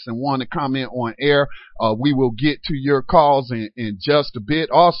 *6 and 1 to comment on air. We will get to your calls in just a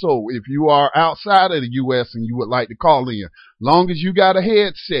bit. Also, if you are outside of the U.S. and you would like to call in, long as you got a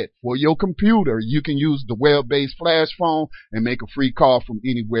headset for your computer, you can use the web-based flash phone and make a free call from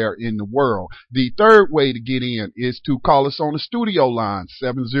anywhere in the world. The third way to get in is to call us on the studio line,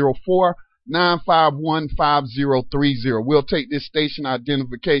 704-951-5030. We'll take this station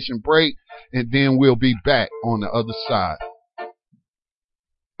identification break, and then we'll be back on the other side.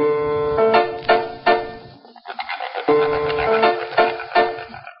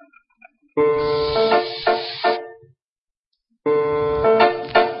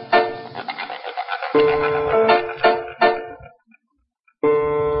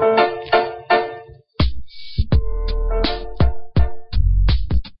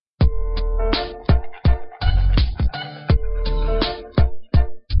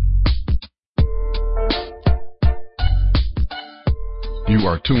 You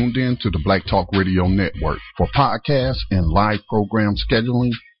are tuned in to the Black Talk Radio Network. For podcasts and live program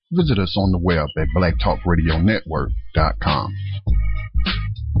scheduling, visit us on the web at blacktalkradionetwork.com.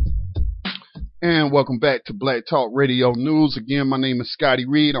 And welcome back to Black Talk Radio News. Again, my name is Scotty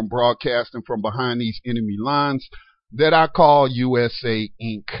Reed. I'm broadcasting from behind these enemy lines that I call USA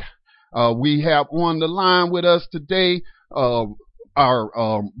Inc. We have on the line with us today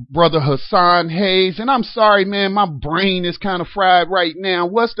our brother Hassan Haze. And I'm sorry, man, my brain is kind of fried right now.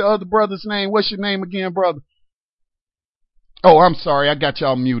 What's the other brother's name? What's your name again, brother? Oh, I'm sorry. I got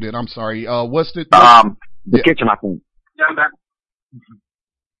y'all muted. I'm sorry. What's the kitchen, I think. Yeah, I'm back.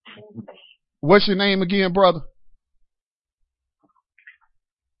 What's your name again, brother?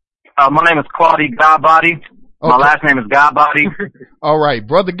 My name is Claudia Godbody. My last name is Godbody. All right,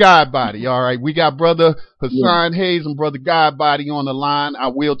 brother Godbody. All right, we got brother Hassan Haze and brother Godbody on the line. I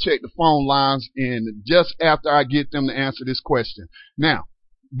will check the phone lines, and just after I get them to answer this question. Now,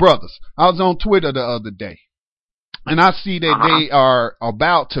 brothers, I was on Twitter the other day, and I see that they are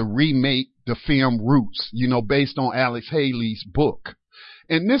about to remake the film Roots, based on Alex Haley's book.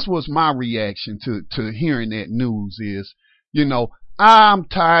 And this was my reaction to hearing that news is, I'm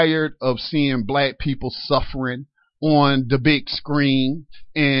tired of seeing black people suffering on the big screen,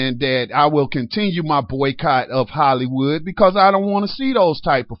 and that I will continue my boycott of Hollywood because I don't want to see those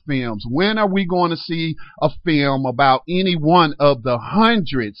type of films. When are we going to see a film about any one of the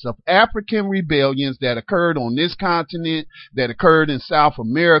hundreds of African rebellions that occurred on this continent, that occurred in South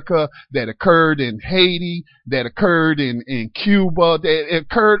America, that occurred in Haiti, that occurred in Cuba, that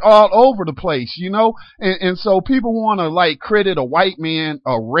occurred all over the place, and so people want to credit a white man,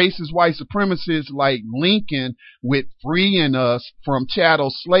 a racist white supremacist like Lincoln with freeing us from chattel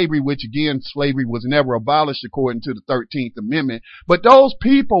slavery, which again, slavery was never abolished according to the 13th Amendment. But those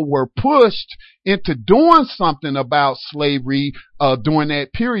people were pushed into doing something about slavery during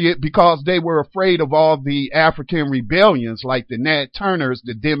that period because they were afraid of all the African rebellions like the Nat Turners,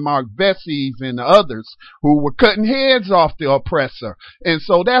 the Denmark Vessies, and the others who were cutting heads off the oppressor. And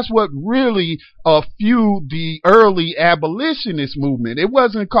so that's what really fueled the early abolitionist movement. It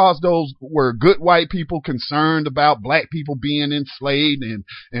wasn't because those were good white people concerned about black people being enslaved and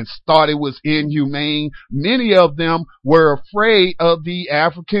thought it was inhumane. Many of them were afraid of the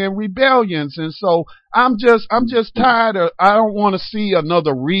African rebellions. And so I'm just tired of, I don't want to see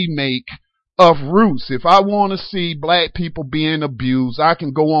another remake of Roots. If I want to see black people being abused, I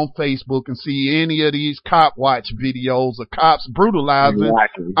can go on Facebook and see any of these cop watch videos of cops brutalizing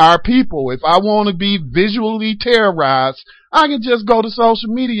our people. If I want to be visually terrorized, I can just go to social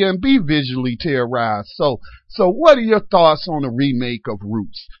media and be visually terrorized. So what are your thoughts on the remake of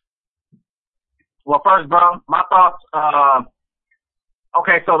Roots? Well, first, bro, my thoughts,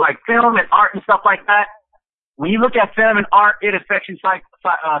 okay, so film and art and stuff like that, when you look at film and art, it affects you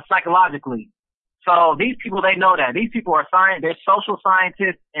psychologically. So these people, they know that. These people are they're social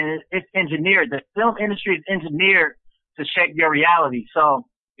scientists, and it's engineered. The film industry is engineered to shape your reality. So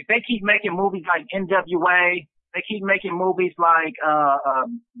if they keep making movies like NWA, they keep making movies like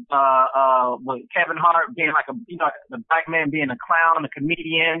with Kevin Hart being the black man being a clown, a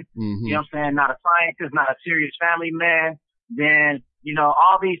comedian, you know what I'm saying, not a scientist, not a serious family man, then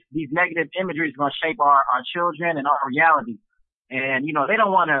all these negative imagery is going to shape our children and our reality. And, they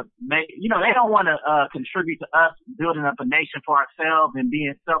don't want to contribute to us building up a nation for ourselves and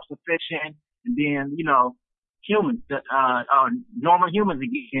being self-sufficient and being, humans, normal humans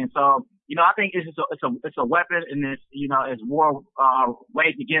again. So, I think it's a weapon, and it's war,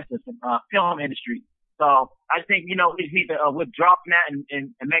 waged against us, film industry. So I think, we just need to withdraw from that and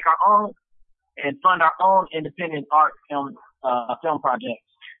make our own and fund our own independent art film projects.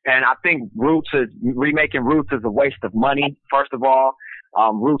 And I think remaking Roots is a waste of money. First of all,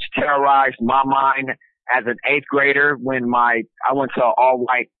 Roots terrorized my mind as an 8th grader when I went to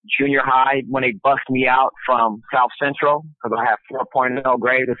all-white junior high when they bust me out from South Central because I had 4.0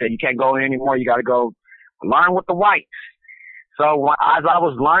 grade. They said, you can't go in anymore. You got to go learn with the whites. So as I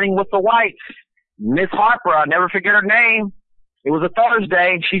was learning with the whites, Miss Harper, I'll never forget her name. It was a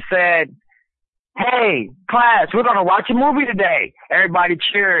Thursday. She said, hey, class, we're going to watch a movie today. Everybody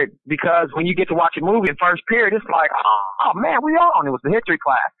cheered because when you get to watch a movie in first period, it's like, oh man, we on. It was the history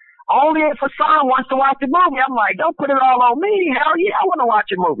class. Only if Hassan wants to watch the movie. I'm like, don't put it all on me. Hell yeah, I want to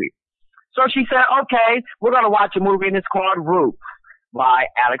watch a movie. So she said, okay, we're going to watch a movie, and it's called Roots by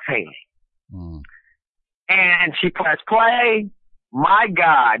Alex Haze. And she pressed play. My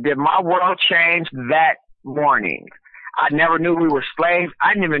God, did my world change that morning. I never knew we were slaves.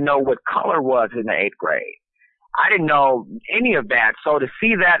 I didn't even know what color was in the 8th grade. I didn't know any of that. So to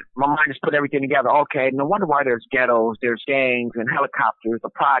see that, my mind just put everything together. Okay, no wonder why there's ghettos, there's gangs and helicopters, the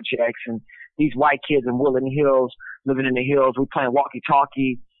projects, and these white kids in Woodland Hills, living in the hills. We playing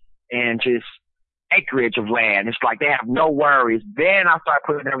walkie-talkie and just acreage of land. It's like they have no worries. Then I started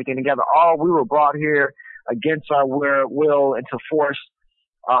putting everything together. Oh, we were brought here against our will into forced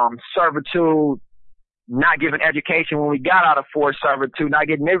servitude, not given education when we got out of forced servitude, not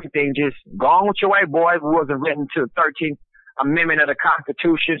getting everything, just gone with your way, boys. We wasn't written to the 13th Amendment of the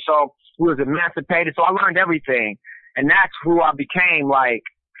Constitution, so we was emancipated. So I learned everything, and that's who I became, like,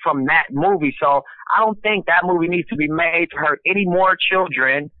 from that movie. So I don't think that movie needs to be made to hurt any more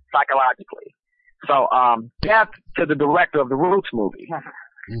children psychologically. So death to the director of the Roots movie.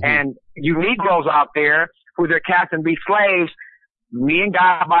 And you Negroes out there who they're casting be slaves, me and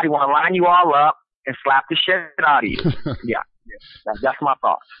Godbody want to line you all up and slap the shit out of you. That's my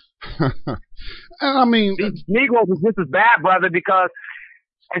thought. I mean, these Negroes is just as bad, brother, because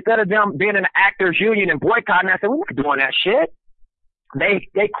instead of them being in the actors union and boycotting, I said, we're not doing that shit.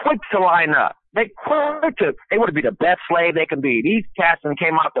 They quit to line up. They want to be the best slave they can be. These cats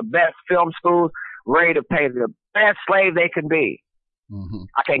came out the best film schools, ready to pay the best slave they can be.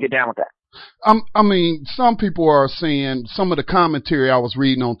 I can't get down with that. I mean, some people are saying, some of the commentary I was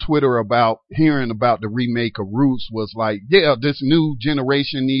reading on Twitter about hearing about the remake of Roots was like, yeah, this new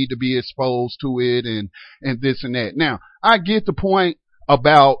generation need to be exposed to it and this and that. Now, I get the point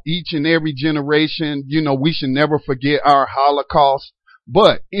about each and every generation, we should never forget our Holocaust.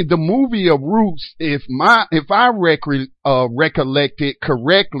 But in the movie of Roots, if I recollect it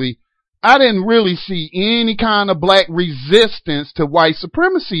correctly, I didn't really see any kind of black resistance to white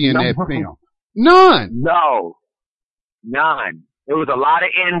supremacy in that film. None. No. None. It was a lot of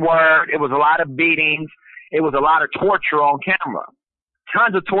N-word. It was a lot of beatings. It was a lot of torture on camera.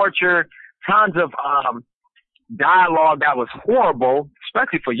 Tons of torture. Tons of dialogue that was horrible,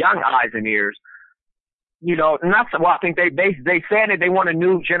 especially for young eyes and ears. And that's why I think they said that they want a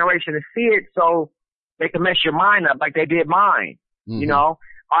new generation to see it so they can mess your mind up like they did mine.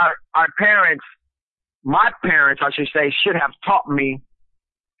 Our parents, my parents, I should say, should have taught me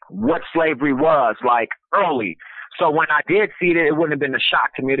what slavery was, like, early. So when I did see it, it wouldn't have been a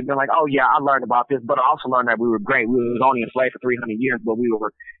shock to me. It would have been like, oh yeah, I learned about this, but I also learned that we were great. We was only enslaved for 300 years, but we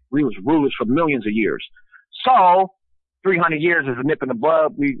was rulers for millions of years. So 300 years is a nip in the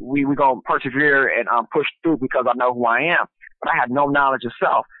bud. We gonna persevere and push through because I know who I am. But I had no knowledge of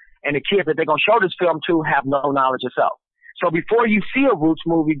self. And the kids that they're gonna show this film to have no knowledge of self. So before you see a Roots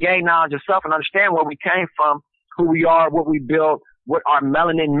movie, gain knowledge of self and understand where we came from, who we are, what we built, what our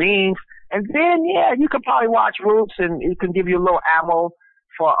melanin means. And then, yeah, you could probably watch Roots and it can give you a little ammo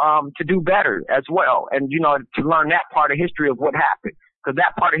for, to do better as well. And, to learn that part of history of what happened. Because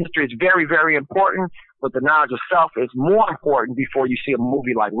that part of history is very, very important, but the knowledge of self is more important before you see a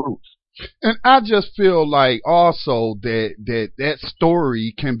movie like Roots. And I just feel like also that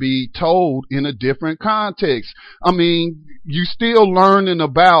story can be told in a different context. I mean, you still learning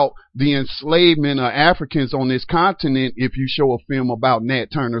about the enslavement of Africans on this continent if you show a film about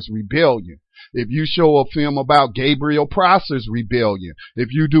Nat Turner's rebellion. If you show a film about Gabriel Prosser's rebellion, if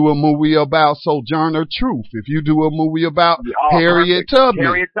you do a movie about Sojourner Truth, if you do a movie about Harriet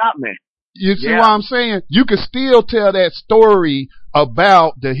Tubman. You see what I'm saying? You could still tell that story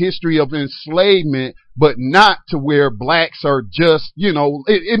about the history of enslavement, but not to where blacks are just,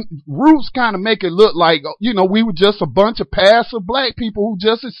 Roots kind of make it look like, we were just a bunch of passive black people who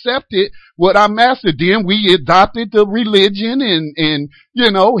just accepted what our master did. Then we adopted the religion and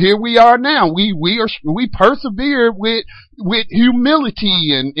here we are now. We persevered with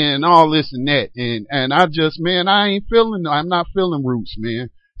humility and all this and that. And I just, man, I'm not feeling Roots, man.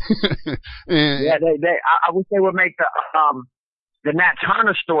 I wish they would make the Nat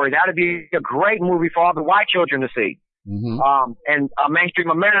Turner story. That'd be a great movie for all the white children to see. Mm-hmm. And mainstream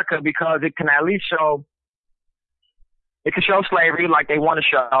America, because it can at least show slavery like they want to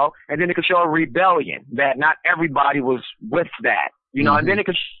show, and then it could show a rebellion that not everybody was with that, and then it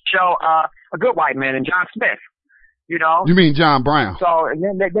could show a good white man and John Smith, You mean John Brown? So and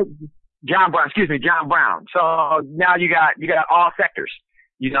then John Brown. So now you got all sectors.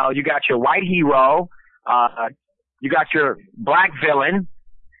 You got your white hero, you got your black villain,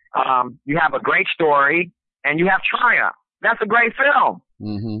 you have a great story, and you have triumph. That's a great film.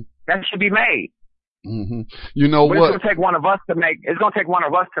 Mm-hmm. That should be made. Mm-hmm. You know but what? It's gonna take one of us to make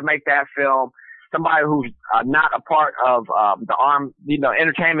that film. Somebody who's not a part of the arm.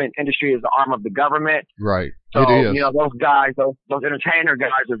 Entertainment industry is the arm of the government. Right. So it is. Those guys, those entertainer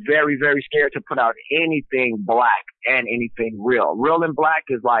guys, are very, very scared to put out anything black and anything real. Real and black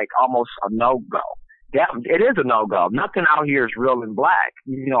is like almost a no-go. It is a no-go. Nothing out here is real and black,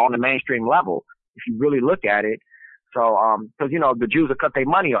 on the mainstream level, if you really look at it. So, cause, the Jews will cut their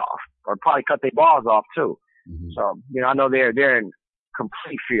money off, or probably cut their balls off too. Mm-hmm. So, I know they're in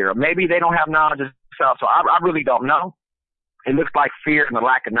complete fear. Maybe they don't have knowledge itself. So I really don't know. It looks like fear and the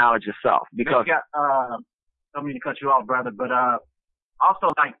lack of knowledge itself. Because, don't mean to cut you off, brother, but,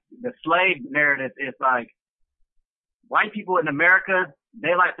 also like the slave narrative is like white people in America,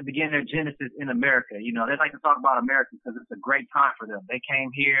 they like to begin their genesis in America. They like to talk about America because it's a great time for them. They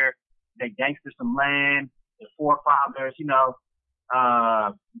came here, they gangstered some land, their forefathers,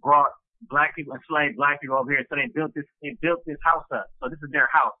 brought black people, enslaved black people over here. So they built this house up. So this is their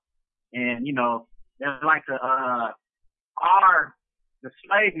house. And, they like to, the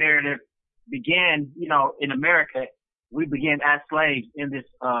slave narrative began, in America. We began as slaves in this,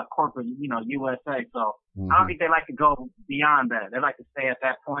 corporate, USA. So I don't think they like to go beyond that. They like to stay at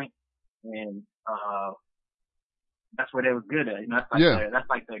that point, and that's where they was good at. That's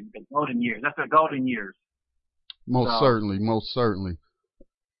like the golden years. That's the golden years. Most certainly.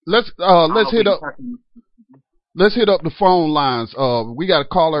 Let's hit up the phone lines. We got a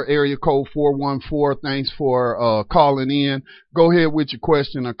caller, area code 414. Thanks for calling in. Go ahead with your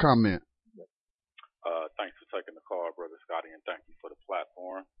question or comment. Thanks for taking the call, Brother Scotty, and thank you for the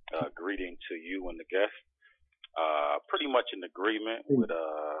platform. Greeting to you and the guest. Pretty much in agreement with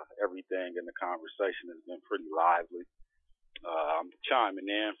everything in the conversation. Has been pretty lively. I'm chiming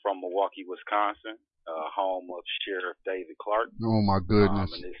in from Milwaukee, Wisconsin, home of Sheriff David Clark. Oh my goodness!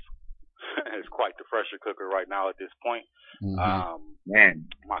 And it's quite the pressure cooker right now at this point. Man,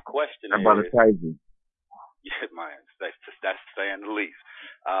 my question that brother's crazy. Yeah, man, that's saying the least.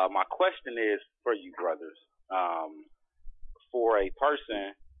 My question is for you brothers. For a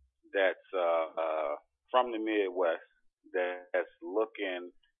person that's from the Midwest that's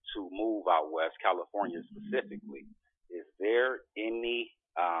looking to move out west, California specifically, is there any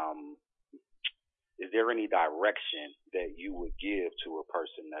direction that you would give to a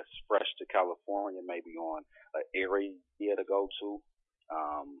person that's fresh to California, maybe on an area to go to?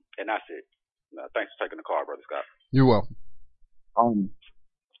 And that's it. Thanks for taking the call, Brother Scott. You're welcome.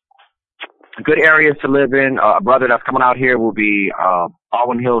 Good areas to live in. A brother that's coming out here will be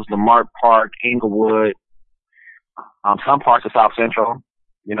Baldwin Hills, Lamar Park, Inglewood, some parts of South Central,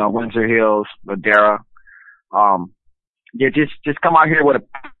 Windsor Hills, Ladera. Just come out here with a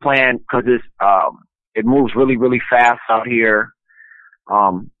plan, because it moves really, really fast out here.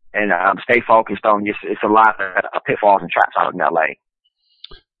 And stay focused on it's a lot of pitfalls and traps out in LA.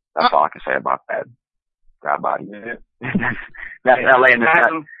 That's all I can say about that. That's LA and that's,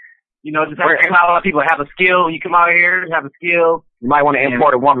 just a lot of people have a skill. You come out here, have a skill. You might want to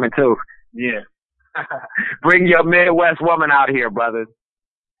import a woman too. Yeah. Bring your Midwest woman out here, brothers.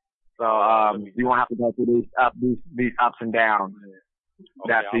 So, you won't have to go through these ups and downs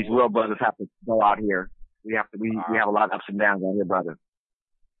that these real brothers have to go out here. We have a lot of ups and downs out here, brother.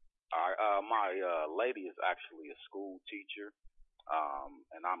 All right. My lady is actually a school teacher,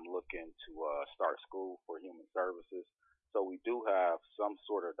 and I'm looking to start school for human services. So we do have some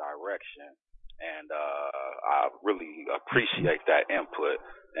sort of direction, and I really appreciate that input.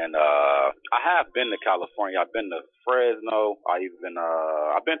 And I have been to California. I've been to Fresno.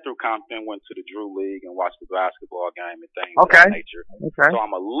 I've been through Compton, went to the Drew League and watched the basketball game and things of Okay. that nature. Okay. So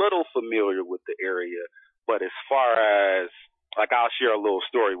I'm a little familiar with the area. But as far as, like, I'll share a little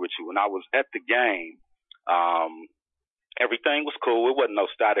story with you. When I was at the game, everything was cool. It wasn't no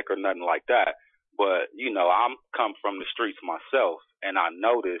static or nothing like that. But, you know, I'm come from the streets myself, and I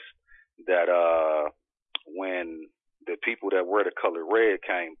noticed that when the people that wear the color red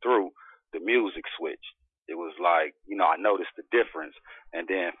came through, the music switched. It was like, you know, I noticed the difference. And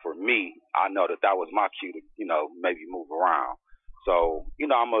then for me, I know that was my cue to, you know, maybe move around. So, you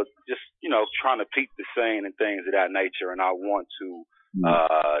know, I'm just, you know, trying to peep the scene and things of that nature. And I want to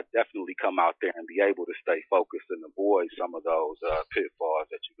definitely come out there and be able to stay focused and avoid some of those pitfalls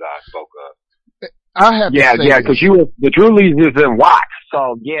that you guys spoke of. I have to say because the Drew League is in Watts,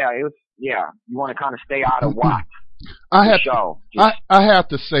 so you want to kind of stay out of Watts. I have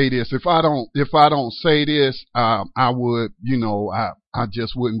to say this. If I don't say this, I would, you know, I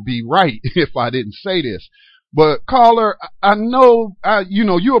just wouldn't be right if I didn't say this. But caller, I know, you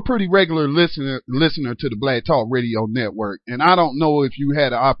know, you're a pretty regular listener to the Black Talk Radio Network, and I don't know if you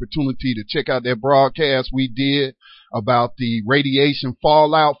had an opportunity to check out that broadcast we did about the radiation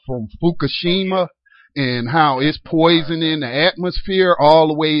fallout from Fukushima and how it's poisoning the atmosphere all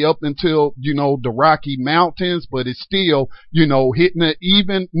the way up until, you know, the Rocky Mountains, but it's still, you know, hitting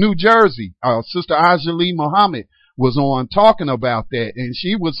even New Jersey. Sister Ajali Muhammad was on talking about that, and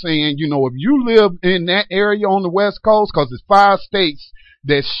she was saying, you know, if you live in that area on the West Coast, because it's 5 states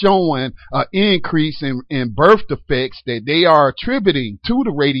that's showing an increase in birth defects that they are attributing to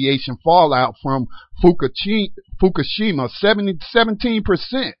the radiation fallout from Fukushima,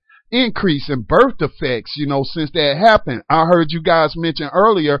 17% increase in birth defects, you know, since that happened. I heard you guys mention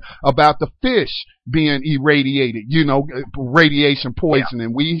earlier about the fish being irradiated, you know, radiation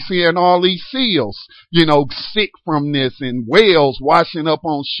poisoning. Yeah. We seeing all these seals, you know, sick from this, and whales washing up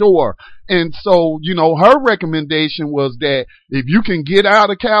on shore. And so, you know, her recommendation was that if you can get out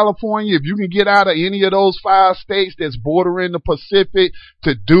of California, if you can get out of any of those 5 states that's bordering the Pacific,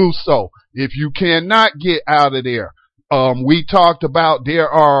 to do so. If you cannot get out of there, we talked about there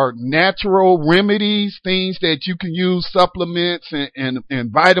are natural remedies, things that you can use, supplements and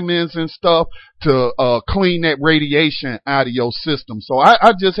vitamins and stuff to clean that radiation out of your system. So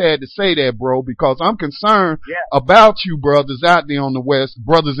I just had to say that, bro, because I'm concerned about you brothers out there on the West,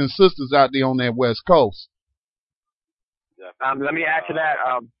 brothers and sisters out there on that West Coast. Let me add to that,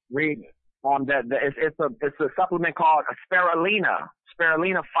 Reed. It's a supplement called spirulina.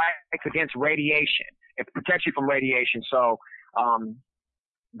 Spirulina fights against radiation. It protects you from radiation. So,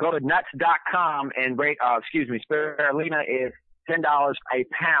 go to nuts.com and spirulina is $10 a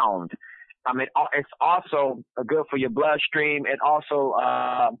pound. It's also good for your bloodstream. It also,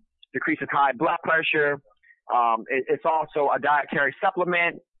 decreases high blood pressure. It's also a dietary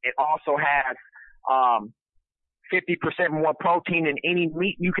supplement. It also has, 50% more protein than any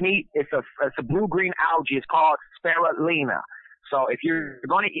meat you can eat. It's a blue-green algae. It's called spirulina. So if you're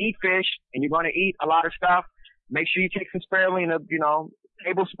going to eat fish and you're going to eat a lot of stuff, make sure you take some spirulina, you know,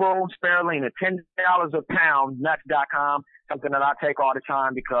 tablespoon spirulina, $10 a pound, nuts.com, something that I take all the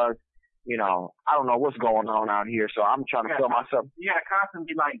time because, you know, I don't know what's going on out here, so I'm trying to fill myself. You gotta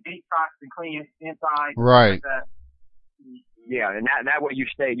constantly like detox and clean inside. Right. Like that. Yeah, and that way you'll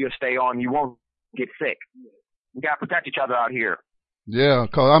stay on, you won't get sick. We gotta protect each other out here. Yeah,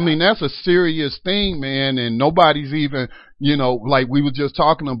 'cause I mean that's a serious thing, man, and nobody's even, you know, like we were just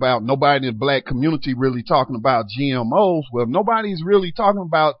talking about, nobody in the black community really talking about GMOs. Well, nobody's really talking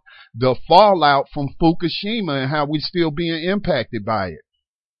about the fallout from Fukushima and how we still being impacted by it.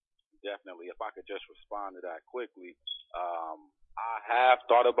 Definitely. If I could just respond to that quickly, I have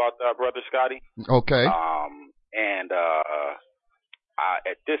thought about that, Brother Scotty. Okay. And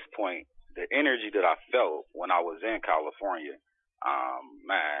at this point, the energy that I felt when I was in California,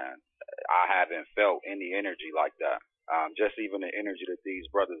 man, I haven't felt any energy like that. Just even the energy that these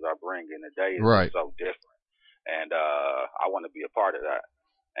brothers are bringing today is so different. And I want to be a part of that.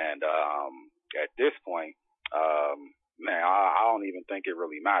 And at this point, man, I don't even think it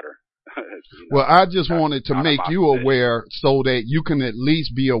really matters. You know, well, I just wanted to make you aware so that you can at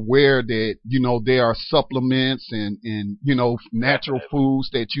least be aware that, you know, there are supplements and you know, natural foods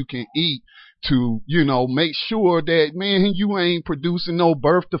that you can eat to, you know, make sure that, man, you ain't producing no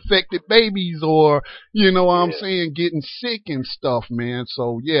birth defected babies or, you know what I'm saying, getting sick and stuff, man.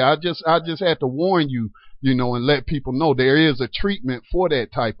 So yeah, I just had to warn you, you know, and let people know there is a treatment for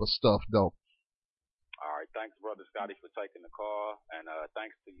that type of stuff though. All right, thanks, Brother Scotty, for taking the call, and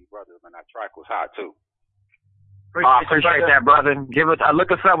thanks to you, brothers. Man, that track was hot too. Appreciate that, brother.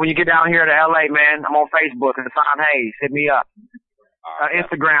 Look us up when you get down here to LA, man. I'm on Facebook, Hassan Haze. Hit me up.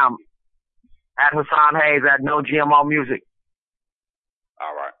 Instagram at Hassan Haze at No GMO Music.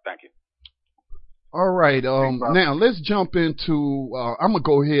 All right, thank you. All right. Now let's jump into. I'm gonna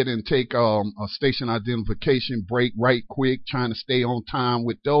go ahead and take a station identification break right quick, trying to stay on time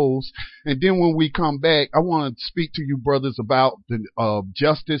with those. And then when we come back, I want to speak to you brothers about the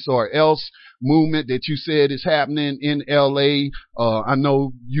Justice or Else movement that you said is happening in L.A. I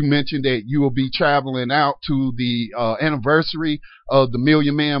know you mentioned that you will be traveling out to the anniversary of the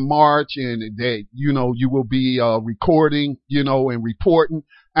Million Man March, and that you will be recording, and reporting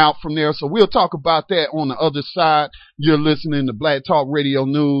out from there. So we'll talk about that on the other side. You're listening to Black Talk Radio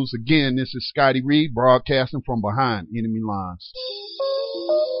News. Again, this is Scotty Reed broadcasting from behind enemy lines.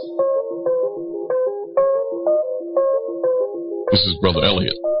 This is Brother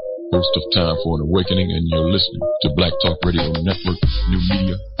Elliot, host of Time for an Awakening, and you're listening to Black Talk Radio Network, new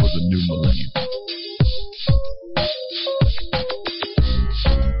media for the new millennium.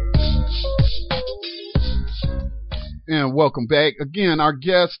 And welcome back. Again, our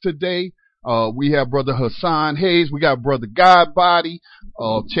guest today, we have Brother Hassan Haze. We got Brother Godbody.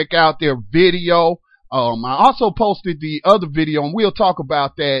 Check out their video. I also posted the other video, and we'll talk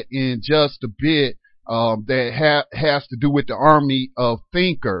about that in just a bit, that has to do with the Army of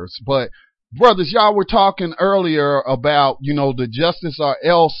Thinkers. But, brothers, y'all were talking earlier about, the Justice or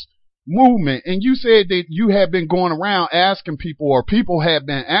Else movement, and you said that you have been going around asking people, or people have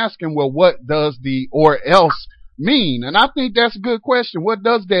been asking, well, what does the or else mean? And I think that's a good question. What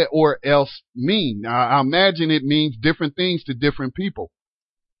does that or else mean? I imagine it means different things to different people.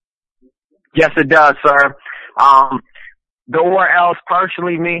 Yes, it does, sir. The or else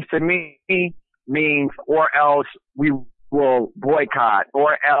personally means to me means or else we will boycott,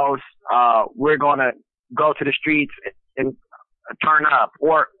 or else we're going to go to the streets and turn up,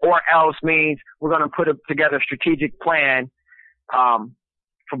 or else means we're going to put together a strategic plan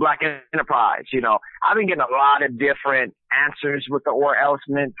for Black enterprise. I've been getting a lot of different answers with the or else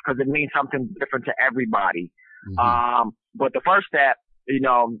meant, because it means something different to everybody. Mm-hmm. But the first step,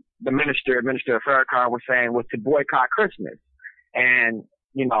 the Minister Farrakhan was saying, was to boycott Christmas. And,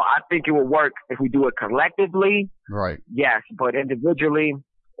 I think it will work if we do it collectively. Right. Yes, but individually,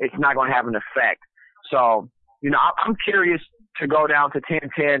 it's not going to have an effect. So, I'm curious to go down to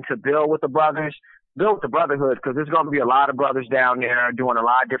 1010 to build with the brothers, build with the brotherhood, because there's going to be a lot of brothers down there doing a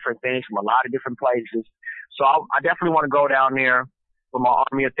lot of different things from a lot of different places. So I definitely want to go down there with my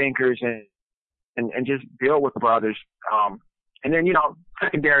army of thinkers and just build with the brothers. And then,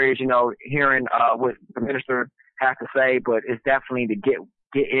 secondary is, hearing what the minister has to say, but it's definitely to get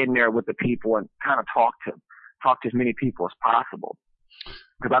in there with the people and kind of talk to as many people as possible.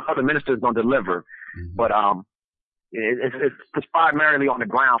 Because I know the minister is going to deliver, but it's primarily on the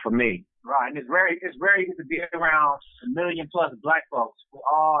ground for me. Right, and it's very good to be around 1 million plus Black folks who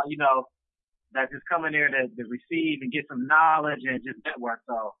all, that just come in there to receive and get some knowledge and just network.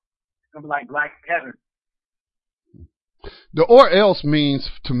 So it's gonna be like Black heaven. The or else means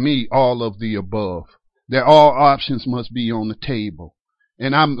to me all of the above. That all options must be on the table.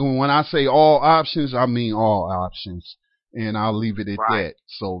 And when I say all options, I mean all options. And I'll leave it at that.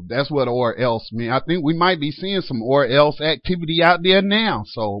 So that's what or else mean. I think we might be seeing some or else activity out there now.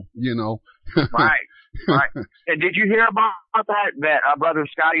 So, Right. And did you hear about that Brother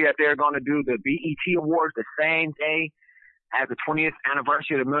Scotty, that they're going to do the BET Awards the same day as the 20th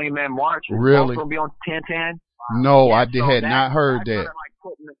anniversary of the Million Man March? Really? It's going to be on 1010? No, yeah, had not heard that.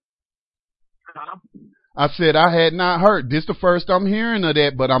 I said I had not heard. This is the first I'm hearing of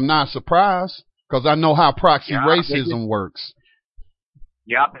that, but I'm not surprised, because I know how proxy racism works.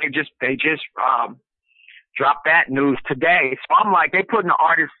 Yep, they just dropped that news today. So I'm like, they putting the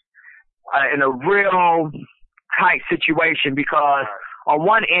artists in a real tight situation, because on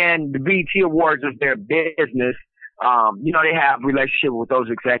one end, the BET Awards is their business. They have relationship with those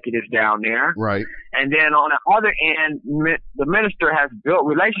executives down there. Right. And then on the other end, the minister has built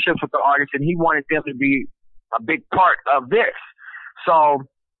relationships with the artists, and he wanted them to be a big part of this. So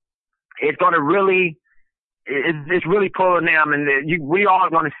it's going to really, it's really pulling them, and we all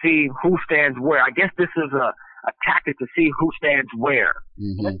going to see who stands where. I guess this is a tactic to see who stands where.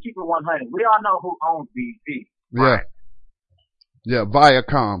 Mm-hmm. Let's keep it 100. We all know who owns BET. Right? Yeah,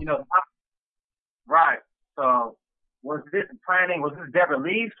 Viacom. Right. So was this planning? Was this Deborah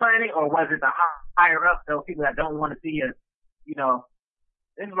Lee's planning, or was it the higher up, those people that don't want to see us?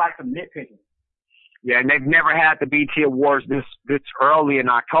 This is like some nitpicking. Yeah, and they've never had the BET Awards this early in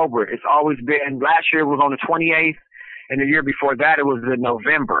October. It's always been, last year it was on the 28th, and the year before that it was in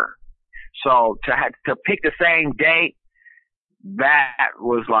November. So to pick the same date, that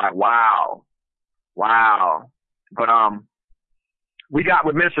was like, wow. But, we got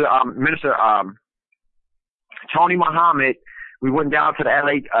with Minister Tony Muhammad, we went down to the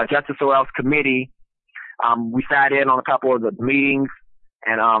LA Justice Sorrell's committee. We sat in on a couple of the meetings,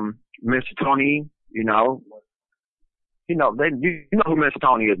 and Mr. Tony, you know who Mr.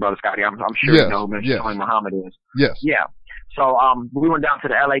 Tony is, Brother Scotty. I'm sure you know who Mr. Tony Muhammad is. Yes. Yeah. So we went down to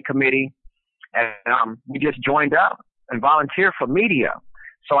the LA committee, and we just joined up and volunteered for media.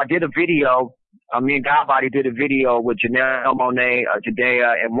 So I did a video. Me and Godbody did a video with Janelle Monáe,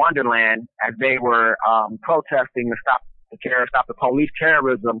 Judea, and Wonderland as they were protesting to stop the police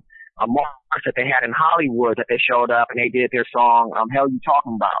terrorism, a march that they had in Hollywood that they showed up and they did their song, Hell You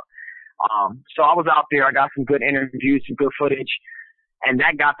Talking About. So I was out there. I got some good interviews, some good footage, and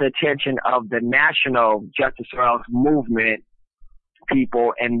that got the attention of the national Justice Sorrell's movement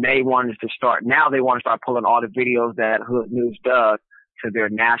people, and they wanted to start pulling all the videos that Hood News does to their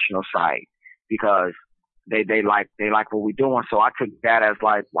national site because they like what we're doing. So I took that as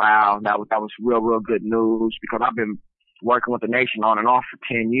like, wow, that was real good news because I've been working with the nation on and off for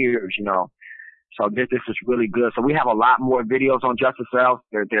 10 years, you know. So this is really good. So we have a lot more videos on Justice Sorrell.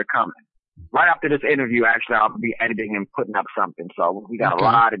 They're coming. Right after this interview, actually, I'll be editing and putting up something. So we got a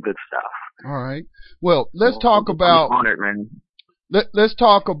lot of good stuff. All right. Well, let's talk about. I'm honored, man. Let's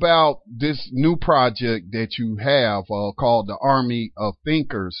talk about this new project that you have called the Army of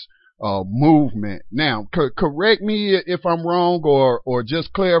Thinkers movement. Now, correct me if I'm wrong or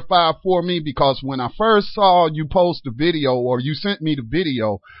just clarify for me, because when I first saw you post the video or you sent me the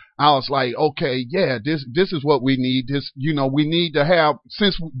video, I was like, okay, yeah, this is what we need. We need to have,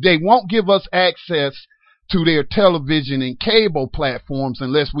 since they won't give us access to their television and cable platforms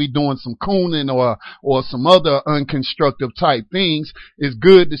unless we doing some cooning or some other unconstructive type things. It's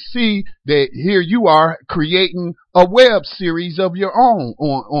good to see that here you are creating a web series of your own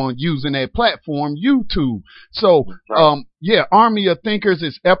on using that platform, YouTube. So, Army of Thinkers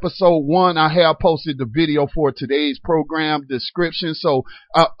is episode 1. I have posted the video for today's program description. So,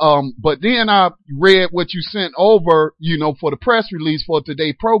 but then I read what you sent over, for the press release for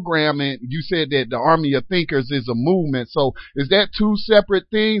today's program, and you said that the Army of Thinkers is a movement. So is that two separate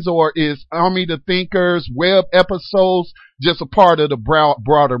things, or is Army of Thinkers web episodes just a part of the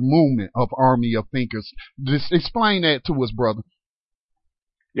broader movement of Army of Thinkers? Just explain that to us, brother.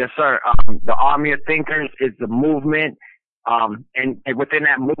 Yes, sir. The Army of Thinkers is the movement. And within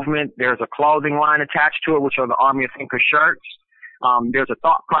that movement, there's a clothing line attached to it, which are the Army of Thinkers shirts. There's a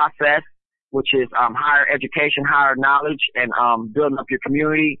thought process, which is higher education, higher knowledge, and building up your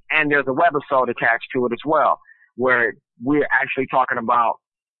community. And there's a webisode attached to it as well, where we're actually talking about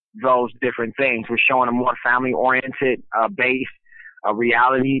those different things. We're showing a more family-oriented, based,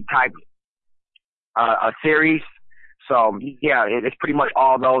 reality type, series. So yeah, it's pretty much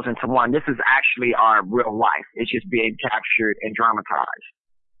all those into one. This is actually our real life. It's just being captured and dramatized.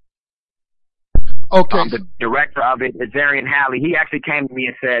 Okay. The director of it is Zarian Halley. He actually came to me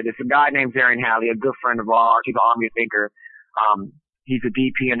and said, it's a guy named Zarian Halley, a good friend of ours. He's an Army Thinker. He's a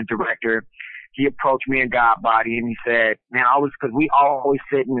DP and a director. He approached me and Godbody and he said, man, cause we always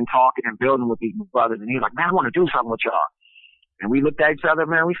sitting and talking and building with these brothers. And he was like, man, I want to do something with y'all. And we looked at each other,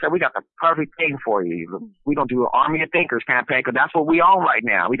 man. We said, we got the perfect thing for you. We don't do an Army of Thinkers campaign because that's what we own right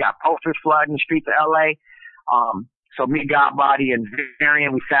now. We got posters flooding the streets of LA. So me, Godbody, and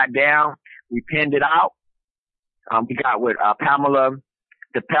Zarian, we sat down. We pinned it out. We got with Pamela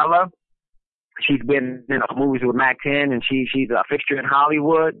DePella. She's been in movies with Mac 10, and she's a fixture in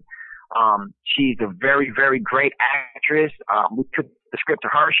Hollywood. She's a very, very great actress. We took the script to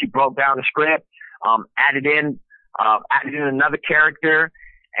her. She broke down the script, added in another character,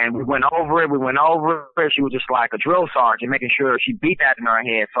 and we went over it. She was just like a drill sergeant, making sure she beat that in her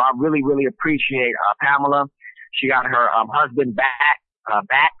head. So I really, really appreciate Pamela. She got her husband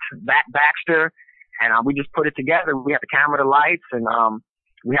Baxter, and we just put it together. We had the camera, the lights, and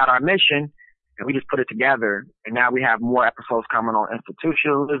we had our mission, and we just put it together. And now we have more episodes coming on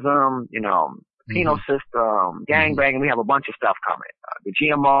institutionalism, penal system, gangbanging. We have a bunch of stuff coming, the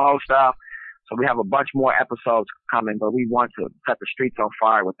GMO stuff. So we have a bunch more episodes coming, but we want to set the streets on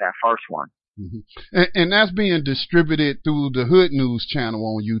fire with that first one. Mm-hmm. And that's being distributed through the Hood News channel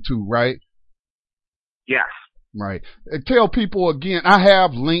on YouTube, right? Yes. Right. Tell people again, I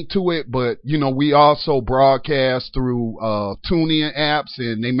have linked to it, but we also broadcast through TuneIn apps,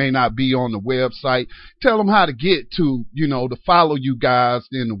 and they may not be on the website. Tell them how to get to, to follow you guys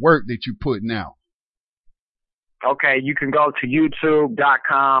in the work that you're putting out. Okay, you can go to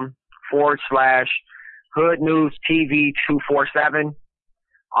youtube.com/Hood News TV 247.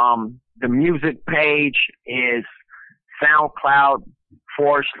 The music page is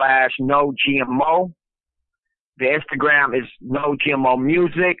SoundCloud/No GMO. The Instagram is No GMO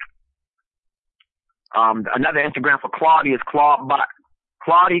Music. Another Instagram for Claudie is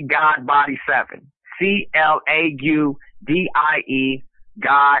Claudie God Body 7. CLAUDIE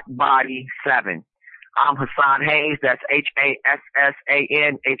God Body 7. I'm Hassan Haze. That's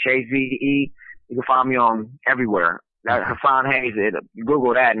HASSAN HAZE. You can find me on everywhere. That Hassan Haze. You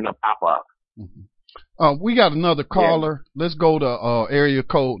Google that and it'll pop up. We got another caller. Yeah. Let's go to area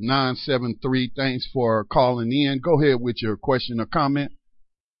code 973. Thanks for calling in. Go ahead with your question or comment.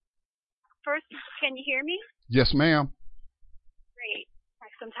 First, can you hear me? Yes, ma'am. Great.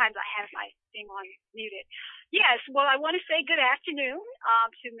 Sometimes I have my thing on muted. Yes, well, I want to say good afternoon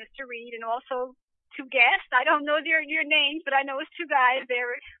to Mr. Reed and also two guests. I don't know your names, but I know it's two guys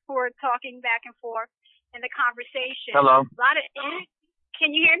there who are talking back and forth in the conversation. Hello. Can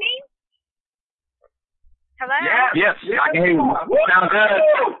you hear me? Hello? Yeah. Yes, I can hear you. Sound good.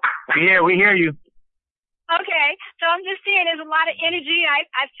 We hear you. Okay, so I'm just saying there's a lot of energy. I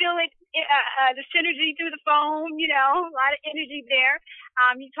feel it, the synergy through the phone, a lot of energy there.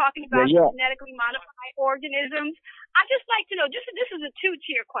 You're talking about genetically modified organisms. I'd just like to know, this is a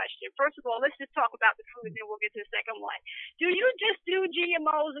two-tier question. First of all, let's just talk about the food, then we'll get to the second one. Do you just do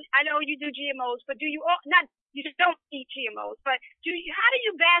GMOs? I know you do GMOs, but you just don't eat GMOs, but how do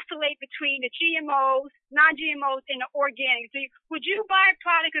you vacillate between the GMOs, non-GMOs, and the organic? Would you buy a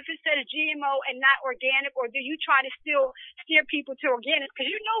product if it said a GMO and not organic, or do you try to still steer people to organic? Because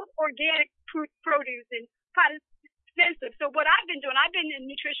organic produce and products expensive. So what I've been doing, I've been in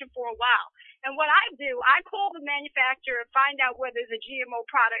nutrition for a while, and what I do, I call the manufacturer and find out whether it's a GMO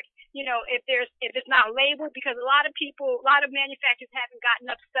product, if it's not labeled, because a lot of manufacturers haven't gotten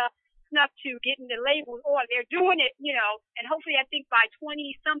enough to getting the labels on. They're doing it, and hopefully I think by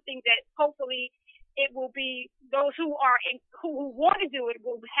 20 something that hopefully it will be those who want to do it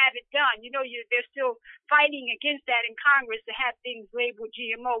will have it done. They're still fighting against that in Congress to have things labeled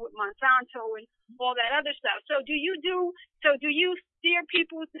GMO with Monsanto and all that other stuff. So do you steer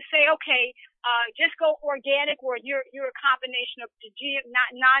people to say, okay, just go organic, or you're a combination of the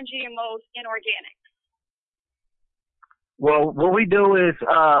non-GMOs and organic? Well, what we do is,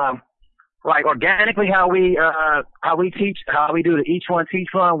 like organically, how we do the each one teach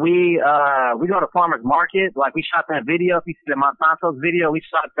one. We go to farmers market. Like we shot that video. If you see the Monsanto's video, we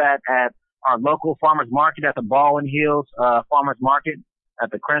shot that at our local farmers market at the Baldwin Hills farmers market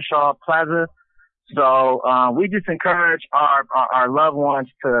at the Crenshaw Plaza. So we just encourage our loved ones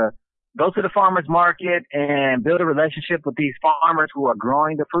to go to the farmers market and build a relationship with these farmers who are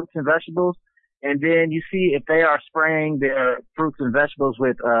growing the fruits and vegetables. And then you see if they are spraying their fruits and vegetables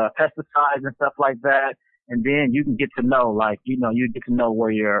with pesticides and stuff like that. And then you can get to know, you get to know where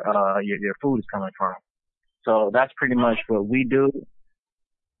your food is coming from. So that's pretty much what we do.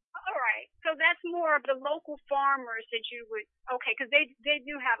 All right. So that's more of the local farmers that you would, because they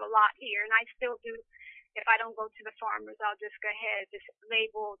do have a lot here, and I still do. If I don't go to the farmers, I'll just go ahead, just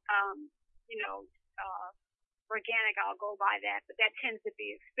label, organic, I'll go buy that, but that tends to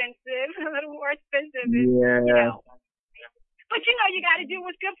be expensive, a little more expensive. Yeah. But you got to do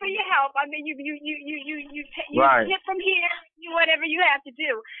what's good for your health. I mean, you right. Get from here, whatever you have to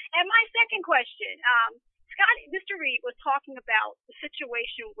do. And my second question, Mr. Reed was talking about the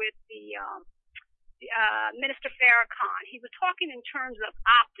situation with the Minister Farrakhan. He was talking in terms of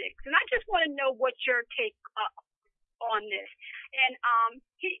optics, and I just want to know what your take on this. And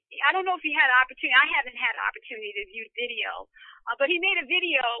I don't know if he had an opportunity. I haven't had an opportunity to view the video, but he made a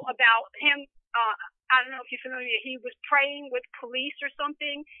video about him. I don't know if you're familiar. He was praying with police or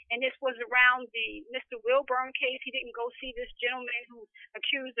something, and this was around the Mr. Wilburn case. He didn't go see this gentleman who's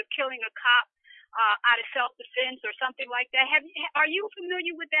accused of killing a cop out of self-defense or something like that. Are you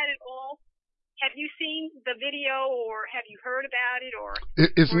familiar with that at all? Have you seen the video, or have you heard about it? Or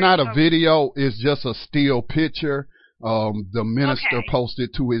it's not a video. It's just a still picture. The minister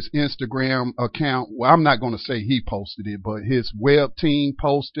posted to his Instagram account. Well, I'm not going to say he posted it, but his web team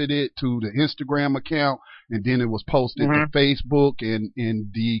posted it to the Instagram account, and then it was posted to Facebook. And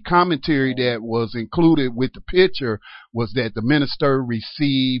the commentary that was included with the picture was that the minister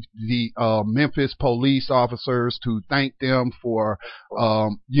received the Memphis police officers to thank them for,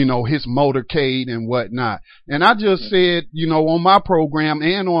 his motorcade and whatnot. And I just said, on my program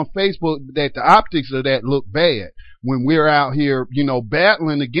and on Facebook that the optics of that look bad. When we're out here,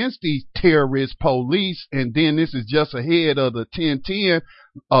 battling against these terrorist police, and then this is just ahead of the 10/10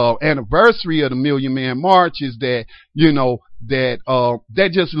 anniversary of the Million Man March, is that, that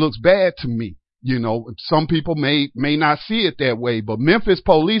just looks bad to me. You know, some people may not see it that way, but Memphis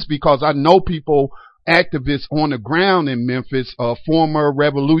police, because I know people, activists on the ground in Memphis, former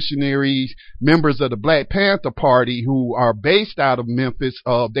revolutionaries, members of the Black Panther Party who are based out of Memphis.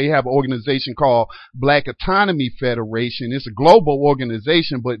 They have an organization called Black Autonomy Federation. It's a global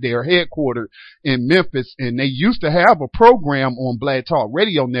organization, but they are headquartered in Memphis, and they used to have a program on Black Talk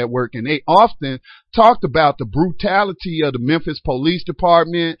Radio Network, and they often talked about the brutality of the Memphis Police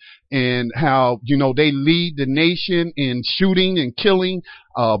Department and how, you know, they lead the nation in shooting and killing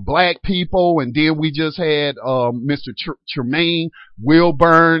black people. And then we just had Mr. Tremaine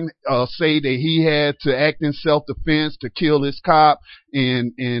Wilburn say that he had to act in self-defense to kill this cop,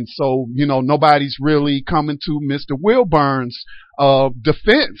 and so, you know, nobody's really coming to Mr. Wilburn's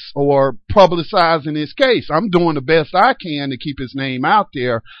defense or publicizing his case. I'm doing the best I can to keep his name out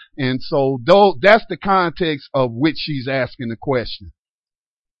there, and so that's the context of which she's asking the question.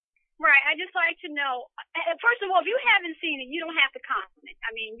 Right. I just like to know. First of all, if you haven't seen it, you don't have to comment.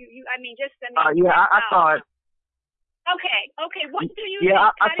 I mean, yeah, I saw it. Okay. What do you think? Yeah,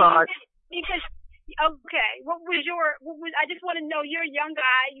 I saw it. Because, okay, I just want to know, you're a young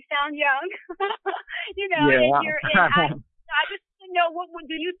guy. You sound young. You know, yeah. I just want to know, what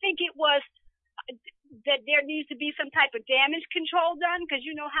do you think it was that there needs to be some type of damage control done? Because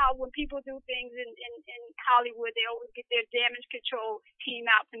you know how when people do things in Hollywood, they always get their damage control team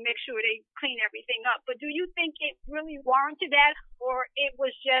out to make sure they clean everything up. But do you think it really warranted that, or it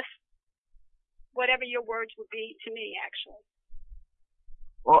was just whatever your words would be to me, actually?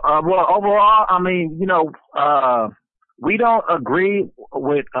 Well, overall, I mean, you know, we don't agree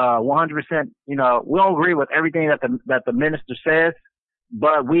with 100%. You know, we don't agree with everything that the minister says.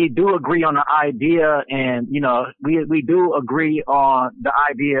 But we do agree on the idea, and, you know, we do agree on the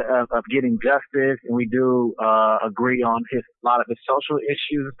idea of getting justice, and we do agree on a lot of his social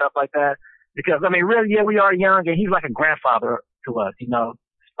issues and stuff like that. Because, I mean, really, yeah, we are young, and he's like a grandfather to us, you know,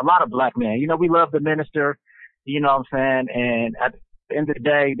 a lot of black men. You know, we love the minister, you know what I'm saying? And at the end of the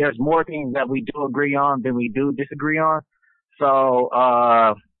day, there's more things that we do agree on than we do disagree on. So,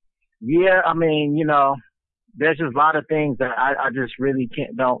 yeah, I mean, you know, there's just a lot of things that I just really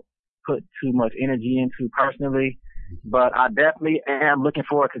don't put too much energy into personally, but I definitely am looking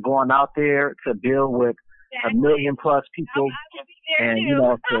forward to going out there to deal with 1 million plus people, and you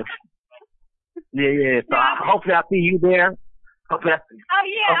know, yeah. So hopefully I see you there. I'm going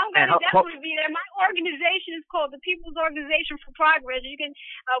to definitely be there. My organization is called the People's Organization for Progress. You can,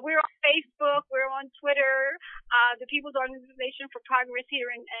 we're on Facebook, we're on Twitter, the People's Organization for Progress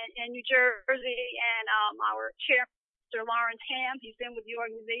here in New Jersey, and our chair, Mr. Lawrence Ham, he's been with the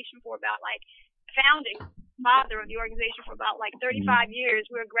organization for about founding father of the organization for about 35 years.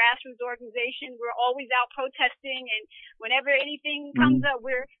 We're a grassroots organization. We're always out protesting, and whenever anything comes up,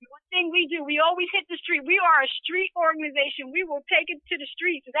 one thing we do, we always hit the street. We are a street organization. We will take it to the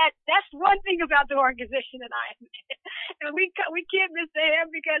streets. That's one thing about the organization that I am. And we can't miss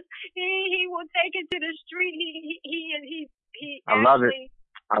him because he will take it to the street. I love it.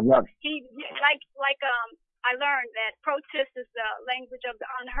 I learned that protest is the language of the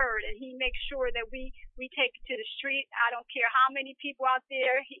unheard, and he makes sure that we take it to the street. I don't care how many people out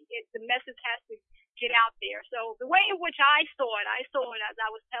there, the message has to get out there. So the way in which I saw it as I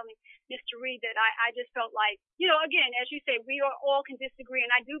was telling Mr. Reed, that I just felt like, you know, again, as you say, we all can disagree,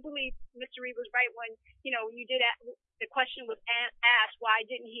 and I do believe Mr. Reed was right when, you know, the question was asked, why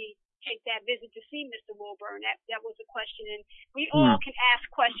didn't he take that visit to see Mr. Wilburn? That was a question, and we all can ask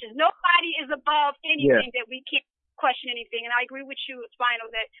questions. Nobody is above anything that we can't question anything, and I agree with you, Spinal,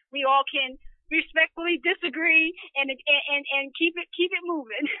 that we all can respectfully disagree and keep it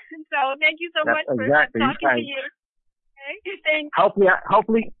moving. So thank you so much for talking to you. Okay?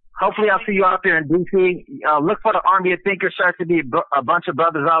 Hopefully I'll see you out there in DC. Look for the Army of Thinkers shirt to be a bunch of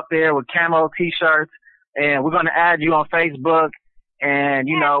brothers out there with camo t-shirts, and we're going to add you on Facebook. And,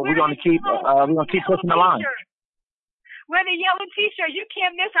 you know, we're going to keep pushing the line. Wear the yellow t-shirts. You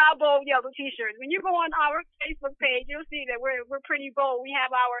can't miss our bold yellow t-shirts. When you go on our Facebook page, you'll see that we're pretty bold. We have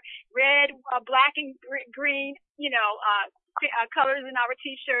our red, black, and green, you know, colors in our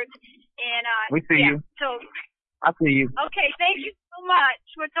t-shirts. And, we see you. So, I see you. Okay. Thank you so much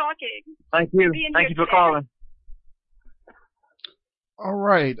for talking. Thank you. Thank you for calling. All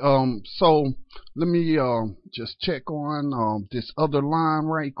right. So let me just check on this other line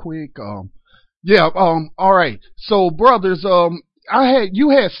right quick. All right. So brothers, you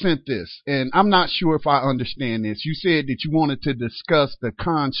had sent this, and I'm not sure if I understand this. You said that you wanted to discuss the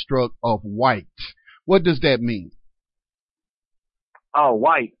construct of white. What does that mean? Oh,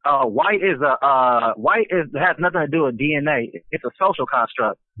 white. White has nothing to do with DNA. It's a social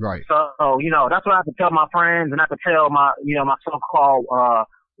construct. Right. So, that's what I have to tell my friends, and I have to tell my so-called,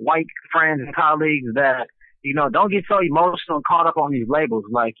 white friends and colleagues that, don't get so emotional and caught up on these labels.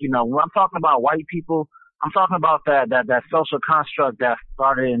 Like, when I'm talking about white people, I'm talking about that social construct that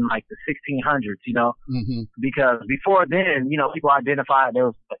started in like the 1600s, Mm-hmm. because before then, people identified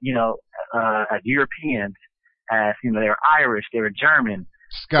those, as Europeans, as, they were Irish, they were German.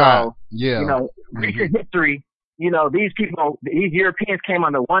 Scott, so, yeah. Recent history, these Europeans came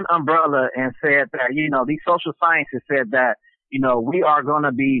under one umbrella and said that, these social scientists said that, we are going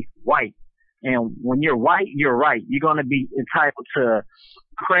to be white. And when you're white, you're right. You're going to be entitled to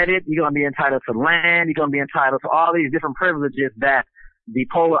credit. You're going to be entitled to land. You're going to be entitled to all these different privileges that the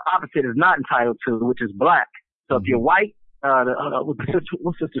polar opposite is not entitled to, which is black. So if you're white, what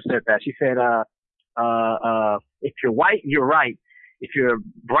sister said that? She said, if you're white, you're right. If you're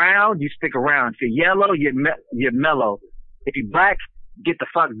brown, you stick around. If you're yellow, you're mellow. If you're black, get the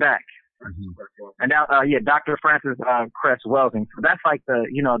fuck back. Mm-hmm. And now, Dr. Francis Cress Welsing. So that's like the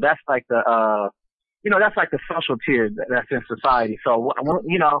social tier that's in society. So,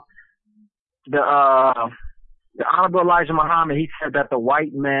 the Honorable Elijah Muhammad, he said that the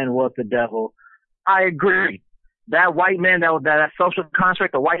white man was the devil. I agree. That white man, that social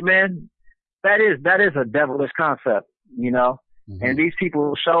construct, the white man, that is a devilish concept, mm-hmm. And these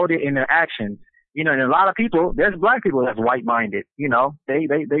people showed it in their actions. And a lot of people, there's black people that's white-minded,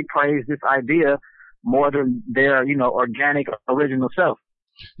 they praise this idea more than their, organic, original self.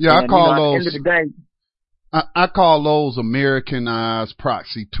 Yeah, and, I call those, at the end of the day, I call those Americanized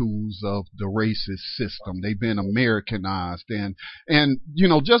proxy tools of the racist system. They've been Americanized. And,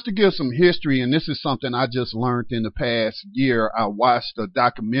 just to give some history, and this is something I just learned in the past year, I watched a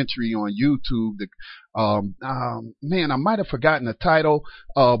documentary on YouTube that, I might have forgotten the title,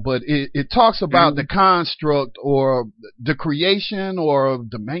 but it talks about the construct or the creation or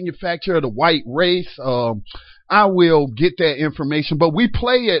the manufacture of the white race. I will get that information, but we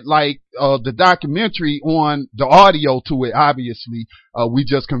play it like, the documentary on the audio to it, obviously. We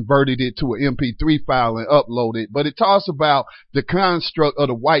just converted it to an MP3 file and uploaded, but it talks about the construct of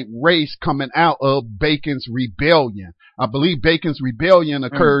the white race coming out of Bacon's Rebellion. I believe Bacon's Rebellion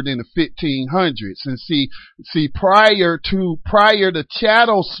occurred in the 1500s. And see, prior to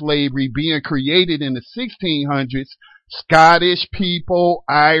chattel slavery being created in the 1600s, Scottish people,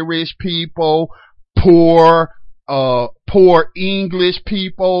 Irish people, poor English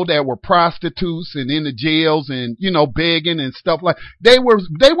people that were prostitutes and in the jails and, begging and stuff like, they were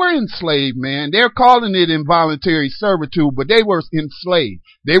enslaved, man. They're calling it involuntary servitude, but they were enslaved.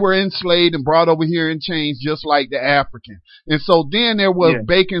 They were enslaved and brought over here in chains just like the African. And so then there was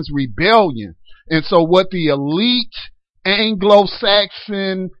Bacon's Rebellion. And so what the elite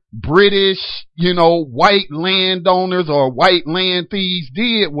Anglo-Saxon, British, white landowners or white land thieves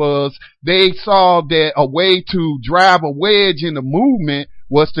did was they saw that a way to drive a wedge in the movement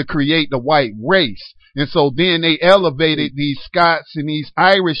was to create the white race. And so then they elevated these Scots and these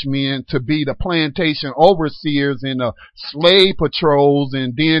Irishmen to be the plantation overseers and the slave patrols.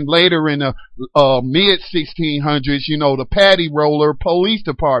 And then later in the mid 1600s, the paddy roller police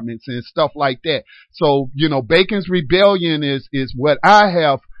departments and stuff like that. So, Bacon's Rebellion is what I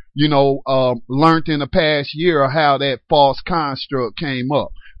have, learned in the past year of how that false construct came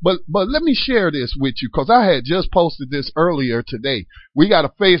up. But let me share this with you because I had just posted this earlier today. We got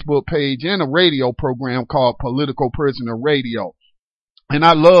a Facebook page and a radio program called Political Prisoner Radio. And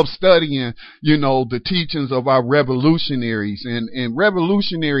I love studying, the teachings of our revolutionaries and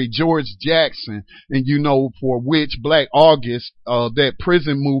revolutionary George Jackson. And, for which Black August, that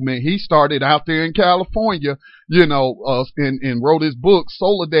prison movement, he started out there in California, and wrote his book,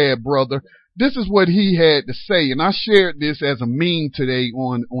 Soledad Brother. This is what he had to say, and I shared this as a meme today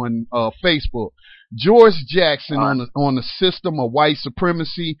on Facebook. George Jackson on the system of white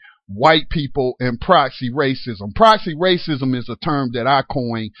supremacy, white people, and proxy racism. Proxy racism is a term that I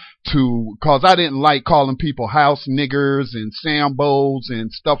coined cause I didn't like calling people house niggers and sambos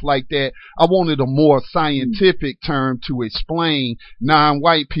and stuff like that. I wanted a more scientific term to explain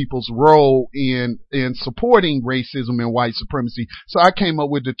non-white people's role in supporting racism and white supremacy. So I came up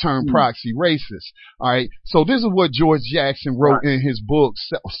with the term proxy racist. Alright. So this is what George Jackson wrote in his book,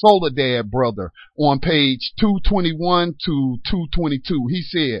 Soledad Brother, on page 221 to 222. He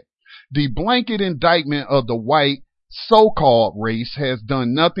said, "The blanket indictment of the white so-called race has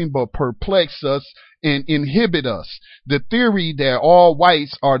done nothing but perplex us and inhibit us. The theory that all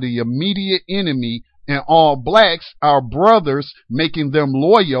whites are the immediate enemy and all blacks, our brothers, making them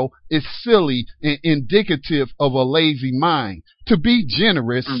loyal is silly and indicative of a lazy mind. To be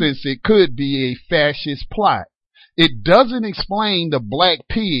generous, since it could be a fascist plot. It doesn't explain the black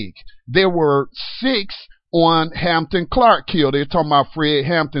pig. There were 6 on Hampton Clark killed. They're talking about Fred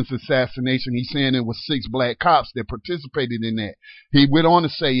Hampton's assassination. He's saying it was 6 black cops that participated in that. He went on to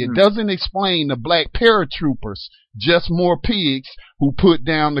say it doesn't explain the black paratroopers, just more pigs who put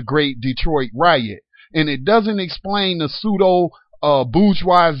down the great Detroit riot. And it doesn't explain the pseudo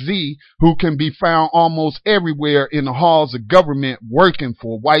bourgeoisie who can be found almost everywhere in the halls of government working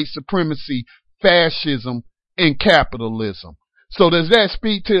for white supremacy, fascism, and capitalism. So does that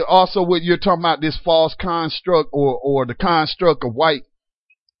speak to also what you're talking about, this false construct or the construct of white?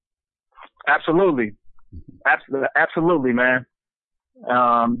 Absolutely. Absolutely, man.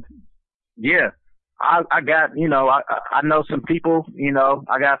 Yeah. I got, I know some people,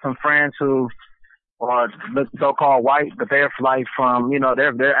 I got some friends who are so-called white, but they're like from,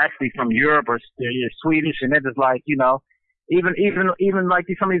 they're actually from Europe or they're Swedish, and they're just like, even like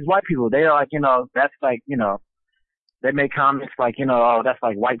some of these white people, they're like, that's like, they make comments like, oh, that's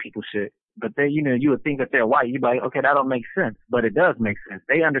like white people shit. But they, you would think that they're white. You'd be like, okay, that don't make sense. But it does make sense.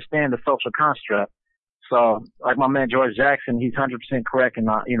 They understand the social construct. So, like my man George Jackson, he's 100% correct, and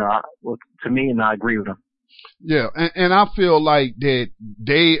to me, and I agree with him. Yeah, and I feel like that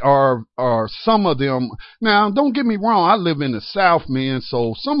they are some of them. Now, don't get me wrong, I live in the South, man,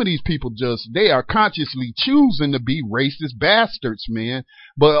 so some of these people they are consciously choosing to be racist bastards, man.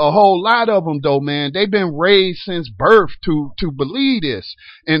 But a whole lot of them, though, man, they've been raised since birth to believe this.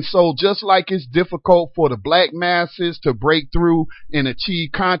 And so just like it's difficult for the black masses to break through and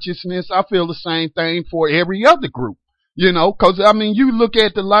achieve consciousness, I feel the same thing for every other group. Cause you look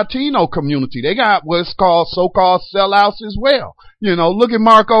at the Latino community, they got what's called so-called sellouts as well. Look at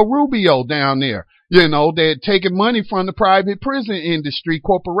Marco Rubio down there. They're taking money from the private prison industry,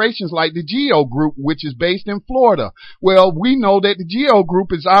 corporations like the GEO Group, which is based in Florida. Well, we know that the GEO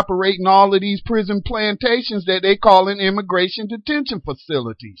Group is operating all of these prison plantations that they call in immigration detention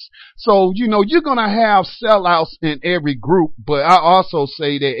facilities. So, you're going to have sellouts in every group, but I also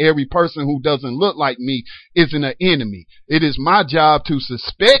say that every person who doesn't look like me isn't an enemy. It is my job to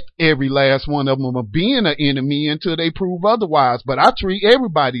suspect every last one of them of being an enemy until they prove otherwise, but I treat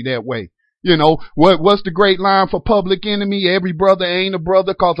everybody that way. What's the great line for Public Enemy? Every brother ain't a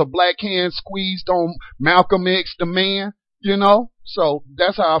brother 'cause a black hand squeezed on Malcolm X, the man, So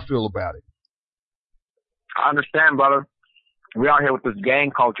that's how I feel about it. I understand, brother. We out here with this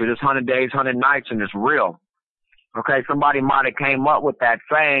gang culture, this 100 days, 100 nights, and it's real. Okay, somebody might have came up with that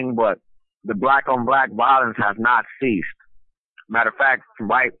saying, but the black on black violence has not ceased. Matter of fact,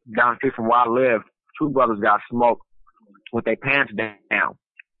 right down the street from where I live, 2 brothers got smoked with their pants down,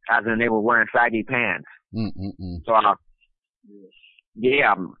 as in they were wearing saggy pants. So,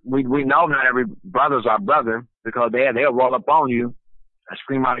 yeah, we know not every brother's our brother, because they'll roll up on you and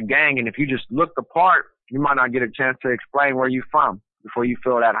scream out a gang, and if you just look the part, you might not get a chance to explain where you're from before you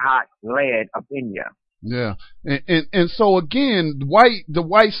feel that hot lead up in you. Yeah, and so again, the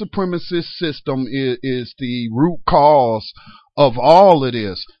white supremacist system is the root cause of all of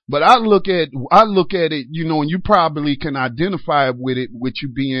this. But I look at it, and you probably can identify with it with you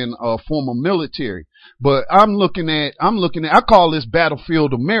being a former military. But I'm looking at, I call this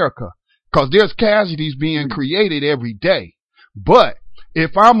Battlefield America, because there's casualties being created every day. But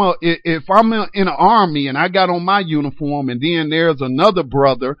if I'm in an army and I got on my uniform, and then there's another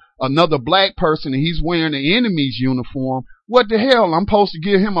brother, another black person, and he's wearing the enemy's uniform, what the hell? I'm supposed to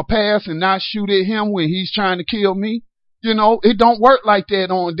give him a pass and not shoot at him when he's trying to kill me? It don't work like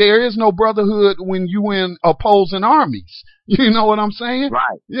that. There is no brotherhood when you in opposing armies. You know what I'm saying?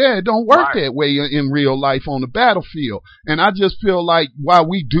 Right. Yeah, it don't work that way in real life on the battlefield. And I just feel like while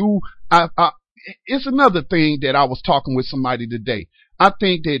we do, it's another thing that I was talking with somebody today. I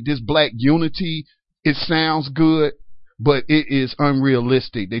think that this black unity, it sounds good, but it is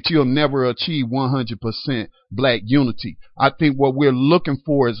unrealistic, that you'll never achieve 100% black unity. I think what we're looking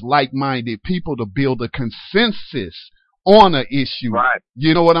for is like-minded people to build a consensus on an issue. Right.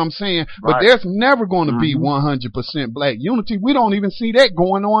 You know what I'm saying? Right. But there's never going to be 100% black unity. We don't even see that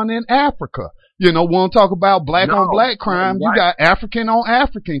going on in Africa. We want to talk about black on black crime. Right. You got African on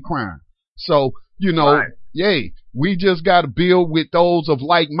African crime. So, yay, we just got to build with those of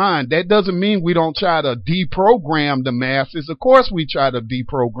like mind. That doesn't mean we don't try to deprogram the masses. Of course we try to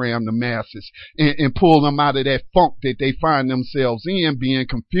deprogram the masses and pull them out of that funk that they find themselves in, being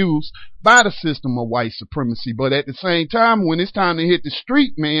confused by the system of white supremacy. But at the same time, when it's time to hit the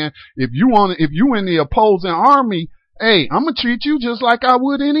street, man, if you in the opposing army, hey, I'm going to treat you just like I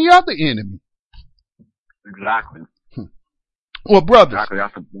would any other enemy. Exactly. Well, brothers. Exactly.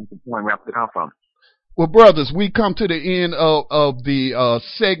 That's the point we have to come from. Well, brothers, we come to the end of the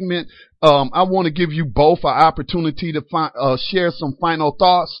segment. I want to give you both an opportunity to share some final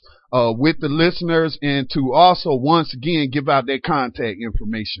thoughts with the listeners, and to also once again give out their contact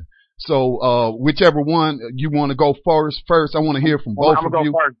information. So whichever one you want to go first, I want to hear from both of you.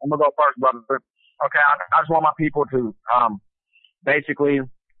 I'm gonna go first, brother. Okay, I just want my people to basically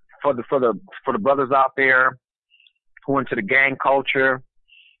for the brothers out there who are into the gang culture.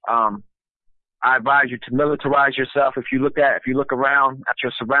 I advise you to militarize yourself. If you look around at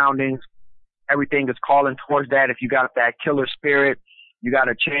your surroundings, everything is calling towards that. If you got that killer spirit, you got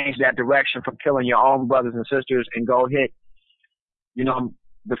to change that direction from killing your own brothers and sisters and go hit,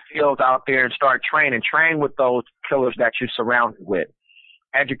 the fields out there and start training. Train with those killers that you're surrounded with.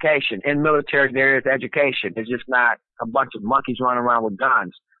 Education. In military, there is education. It's just not a bunch of monkeys running around with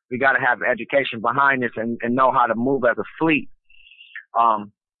guns. We got to have education behind this and know how to move as a fleet.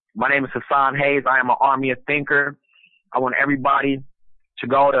 My name is Hassan Haze. I am an Army of Thinker. I want everybody to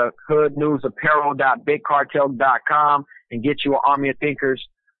go to hoodnewsapparel.bigcartel.com and get you an Army of Thinkers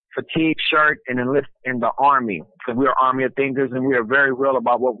fatigue shirt and enlist in the Army, because we are Army of Thinkers and we are very real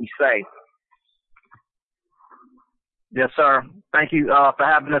about what we say. Yes, sir. Thank you for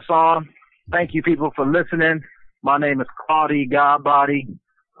having us on. Thank you, people, for listening. My name is Claudia Godbody.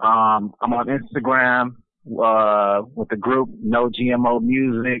 I'm on Instagram with the group No GMO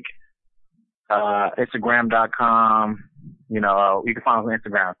Music, Instagram.com. You can find us on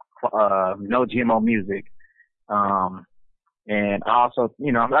Instagram, No GMO Music. And also,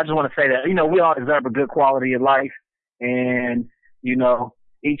 I just want to say that, we all deserve a good quality of life, and,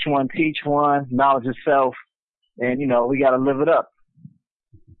 each one teach one, knowledge is self, and, we got to live it up.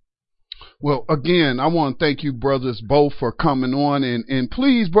 Well, again, I want to thank you brothers both for coming on, and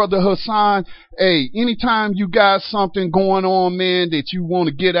please, Brother Hassan, hey, anytime you got something going on, man, that you want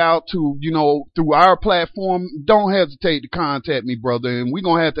to get out to, through our platform, don't hesitate to contact me, brother, and we're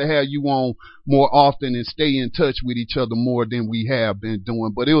going to have you on more often and stay in touch with each other more than we have been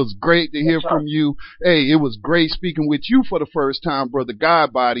doing. But it was great to hear from you. Hey, it was great speaking with you for the first time, Brother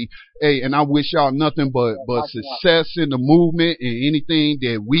Godbody. Hey, and I wish y'all nothing but success in the movement, and anything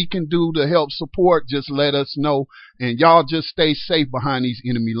that we can do to help support, just let us know. And y'all just stay safe behind these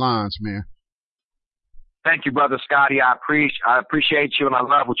enemy lines, man. Thank you, Brother Scotty. I appreciate you, and I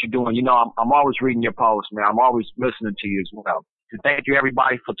love what you're doing. I'm always reading your posts, man. I'm always listening to you as well. And thank you,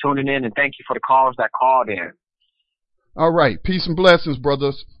 everybody, for tuning in, and thank you for the callers that called in. All right. Peace and blessings,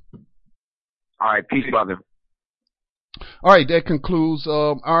 brothers. All right. Peace, brother. All right, that concludes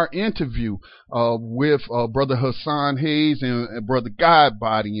our interview with Brother Hassan Haze and Brother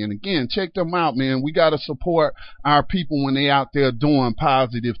Godbody. And again, check them out, man. We got to support our people when they out there doing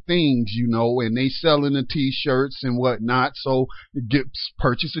positive things, and they selling the T-shirts and whatnot. So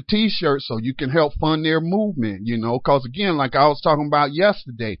purchase a T-shirt so you can help fund their movement, because again, like I was talking about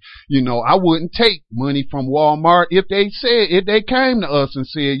yesterday, I wouldn't take money from Walmart if they came to us and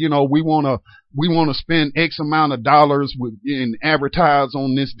said, we want to spend X amount of dollars and advertise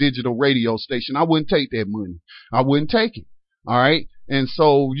on this digital radio station. I wouldn't take that money. I wouldn't take it. All right. And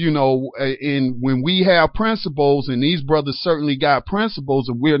so, and when we have principles, and these brothers certainly got principles,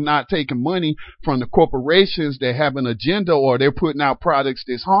 and we're not taking money from the corporations that have an agenda or they're putting out products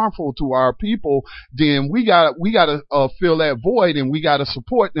that's harmful to our people, then we gotta fill that void, and we gotta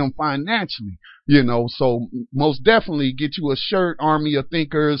support them financially. So most definitely get you a shirt, Army of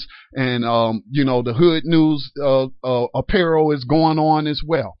Thinkers, and, the Hood News, apparel is going on as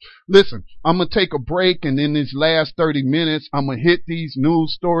well. Listen, I'm going to take a break, and in these last 30 minutes, I'm going to hit these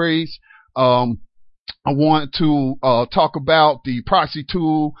news stories. I want to, talk about the proxy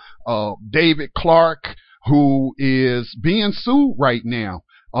tool, David Clark, who is being sued right now.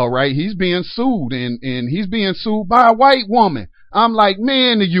 All right. He's being sued, and he's being sued by a white woman. I'm like,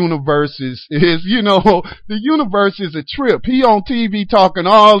 man, the universe is, the universe is a trip. He on TV talking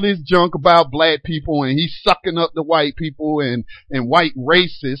all this junk about black people, and he's sucking up the white people and white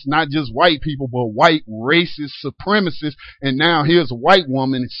racists, not just white people, but white racist supremacists. And now here's a white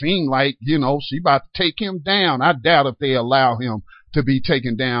woman. It seemed like, she about to take him down. I doubt if they allow him to be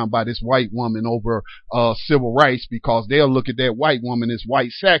taken down by this white woman over civil rights, because they'll look at that white woman as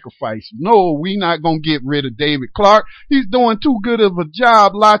white sacrifice. No, we not gonna get rid of David Clark. He's doing too good of a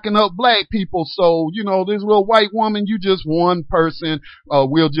job locking up black people. So, this little white woman, you just one person.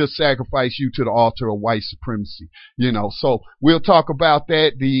 We'll just sacrifice you to the altar of white supremacy. So we'll talk about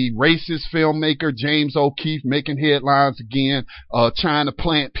that. The racist filmmaker James O'Keefe making headlines again, trying to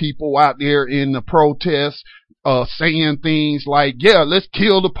plant people out there in the protests. saying things like, yeah, let's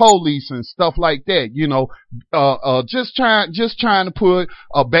kill the police and stuff like that, just trying to put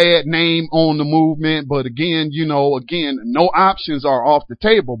a bad name on the movement. But again, no options are off the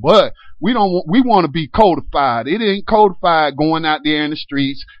table, but we want to be codified. It ain't codified going out there in the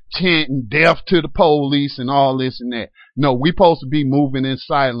streets chanting death to the police and all this and that. No, we supposed to be moving in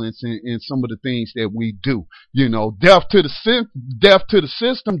silence in some of the things that we do. Death to the system,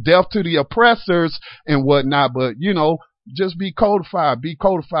 death to the oppressors and whatnot. But, just be codified.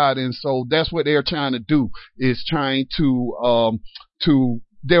 And so that's what they're trying to do, is trying to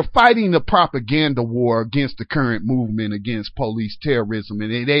they're fighting the propaganda war against the current movement against police terrorism,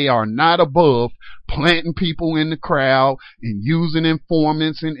 and they are not above planting people in the crowd and using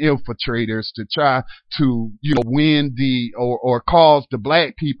informants and infiltrators to try to, win or cause the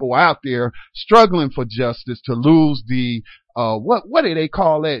black people out there struggling for justice to lose the what do they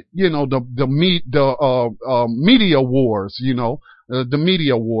call it? The media wars, the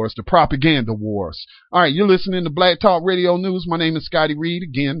media wars, the propaganda wars. All right, you're listening to Black Talk Radio News. My name is Scotty Reed,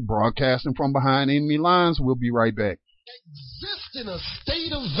 again, broadcasting from behind enemy lines. We'll be right back. Exist in a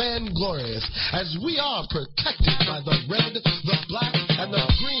state of vainglorious, as we are protected by the red, the black, and the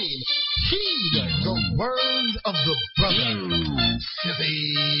green. Heed the word of the brother.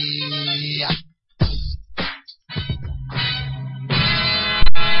 Sissy.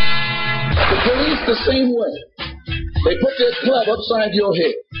 The police the same way. They put their club upside your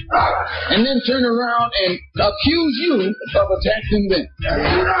head and then turn around and accuse you of attacking them.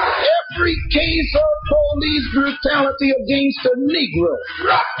 Every case of police brutality against a Negro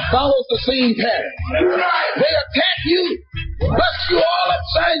follows the same pattern. They attack you, bust you all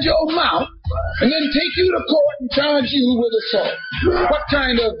upside your mouth, and then take you to court and charge you with assault. What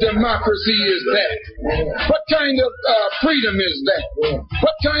kind of democracy is that? What kind of freedom is that?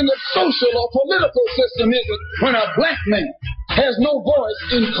 What kind of social or political system is it when a black man has no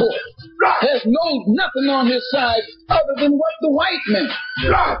voice in court, has nothing on his side other than what the white man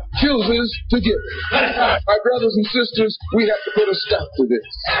chooses to give? My brothers and sisters, we have to put a stop to this,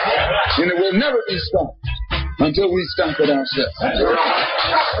 and it will never be stopped until we stop it ourselves.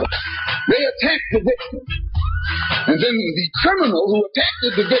 They attack the victim, and then the criminal who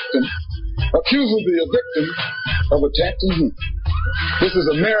attacked the victim accuses the victim of attacking him. This is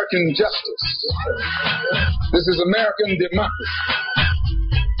American justice. This is American democracy.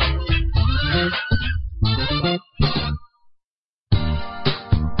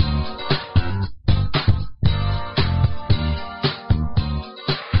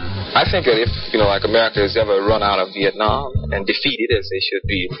 I think that if, like America has ever run out of Vietnam and defeated as they should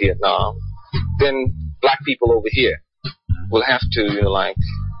be in Vietnam, then black people over here will have to,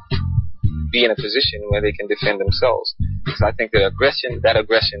 be in a position where they can defend themselves. Because I think that aggression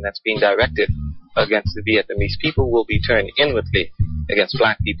that's being directed against the Vietnamese people will be turned inwardly against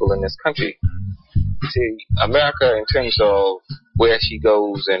black people in this country. See, America, in terms of where she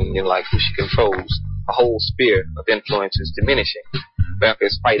goes and, who she controls, a whole sphere of influence is diminishing. America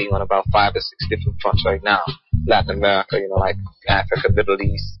is fighting on about 5 or 6 different fronts right now. Latin America, like Africa, Middle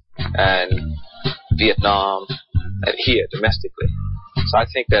East, and Vietnam, and here domestically. So I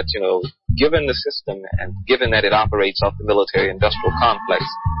think that, given the system and given that it operates off the military-industrial complex,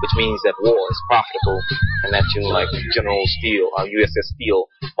 which means that war is profitable and that, General Steel, USS Steel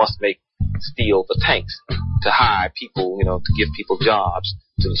must make steel for tanks to hire people, to give people jobs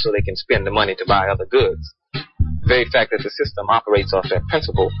so they can spend the money to buy other goods. The very fact that the system operates off that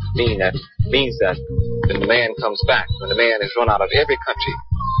principle means that when the man comes back, when the man is run out of every country,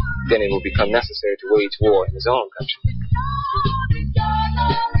 then it will become necessary to wage war in his own country.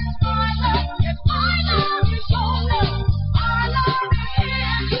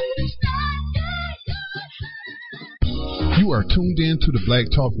 You are tuned in to the Black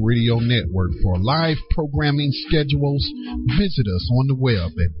Talk Radio Network. For live programming schedules, visit us on the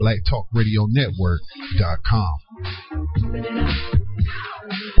web at blacktalkradionetwork.com.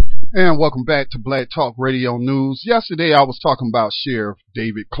 And welcome back to Black Talk Radio News. Yesterday I was talking about Sheriff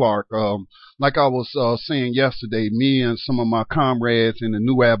David Clark. Like I was saying yesterday, me and some of my comrades in the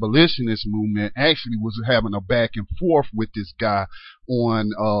New Abolitionist movement actually was having a back and forth with this guy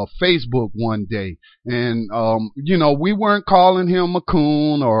on Facebook one day. And, we weren't calling him a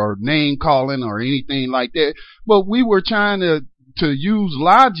coon or name calling or anything like that, but we were trying to use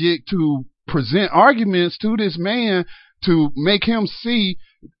logic to present arguments to this man to make him see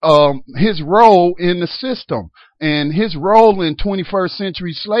his role in the system and his role in 21st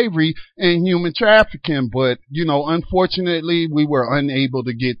century slavery and human trafficking. But, unfortunately, we were unable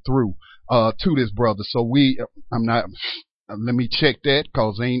to get through to this brother. So I'm Let me check that,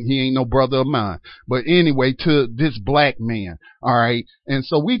 cause he ain't no brother of mine. But anyway, to this black man, all right. And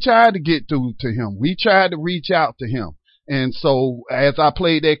so we tried to get through to him. We tried to reach out to him. And so as I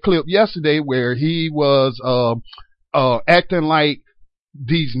played that clip yesterday where he was acting like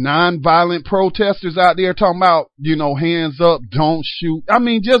these nonviolent protesters out there talking about, hands up, don't shoot. I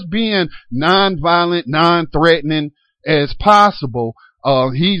mean, just being nonviolent, non-threatening as possible.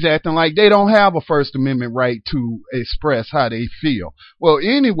 He's acting like they don't have a First Amendment right to express how they feel. Well,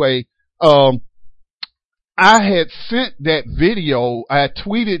 anyway, I had sent that video. I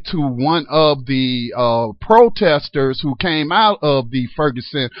tweeted to one of the protesters who came out of the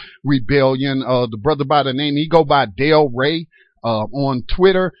Ferguson rebellion, the brother by the name, he go by Dale Ray on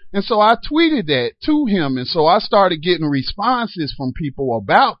Twitter. And so I tweeted that to him. And so I started getting responses from people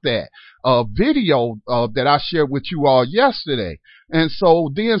about that video that I shared with you all yesterday. And so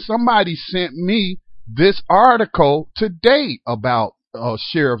then somebody sent me this article today about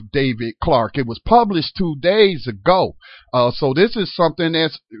Sheriff David Clark. It was published 2 days ago. So this is something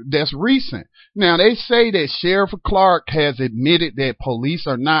that's recent. Now they say that Sheriff Clark has admitted that police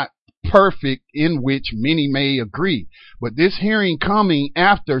are not perfect, in which many may agree. But this hearing coming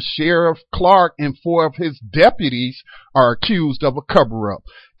after Sheriff Clark and 4 of his deputies are accused of a cover-up.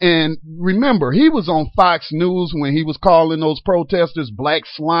 And remember, he was on Fox News when he was calling those protesters black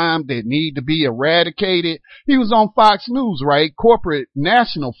slime that need to be eradicated. He was on Fox News, right? Corporate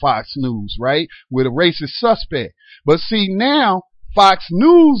national Fox News, right? With a racist suspect. But see now, Fox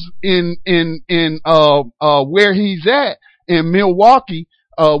News in where he's at in Milwaukee,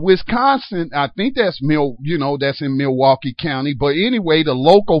 Wisconsin, I think that's that's in Milwaukee County. But anyway, the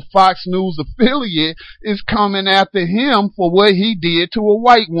local Fox News affiliate is coming after him for what he did to a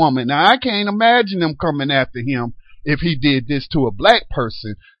white woman. Now, I can't imagine them coming after him if he did this to a black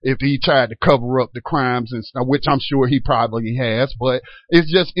person, if he tried to cover up the crimes and stuff, which I'm sure he probably has. But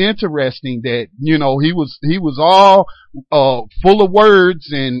it's just interesting that, he was all full of words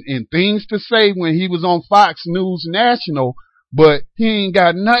and things to say when he was on Fox News National. But he ain't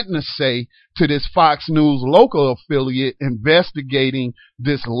got nothing to say to this Fox News local affiliate investigating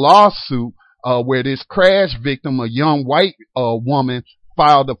this lawsuit where this crash victim, a young white woman,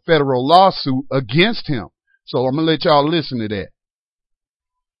 filed a federal lawsuit against him. So I'm going to let y'all listen to that.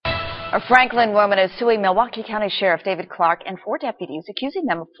 A Franklin woman is suing Milwaukee County Sheriff David Clark and 4 deputies, accusing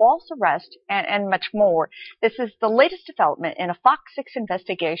them of false arrest and much more. This is the latest development in a Fox 6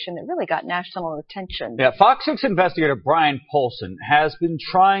 investigation that really got national attention. Yeah, Fox 6 investigator Brian Polson has been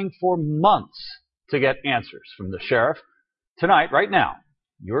trying for months to get answers from the sheriff. Tonight, right now,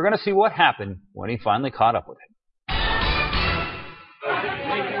 you're going to see what happened when he finally caught up with him.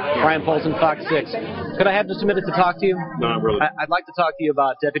 Brian Polson, Fox 6. Could I have just a minute to talk to you? No, really. I'd like to talk to you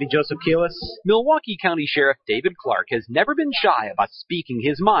about Deputy Joseph Keelis. Milwaukee County Sheriff David Clark has never been shy about speaking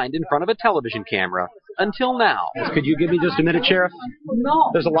his mind in front of a television camera until now. Could you give me just a minute, Sheriff? No.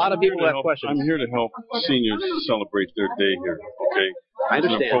 There's a lot of people who have questions. I'm here to help seniors celebrate their day here, okay? I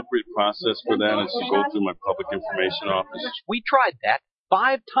understand. An appropriate process for that is to go through my public information office. We tried that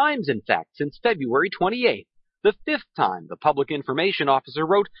 5 times, in fact, since February 28th. The 5th time, the public information officer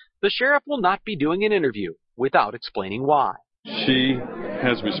wrote, the sheriff will not be doing an interview without explaining why. She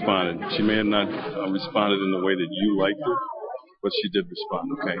has responded. She may have not responded in the way that you liked it, but she did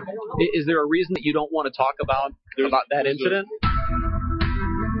respond, okay? Is there a reason that you don't want to talk about that incident?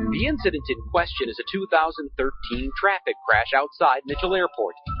 The incident in question is a 2013 traffic crash outside Mitchell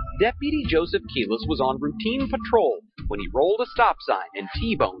Airport. Deputy Joseph Keelis was on routine patrol when he rolled a stop sign and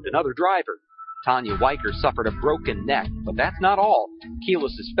T-boned another driver. Tanya Weicker suffered a broken neck, but that's not all.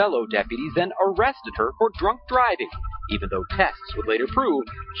 Keelis' fellow deputies then arrested her for drunk driving, even though tests would later prove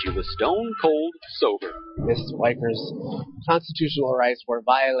she was stone cold sober. Mrs. Weicker's constitutional rights were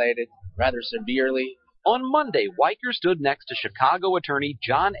violated rather severely. On Monday, Weicker stood next to Chicago attorney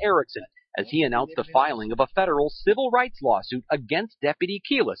John Erickson as he announced the filing of a federal civil rights lawsuit against Deputy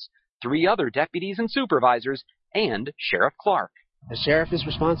Keelis, 3 other deputies and supervisors, and Sheriff Clark. The sheriff is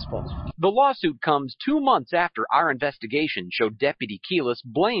responsible. The lawsuit comes 2 months after our investigation showed Deputy Keelis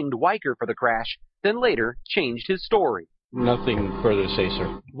blamed Weicker for the crash, then later changed his story. Nothing further to say,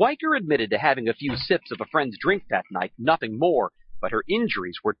 sir. Weicker admitted to having a few sips of a friend's drink that night, nothing more, but her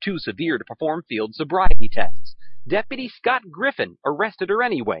injuries were too severe to perform field sobriety tests. Deputy Scott Griffin arrested her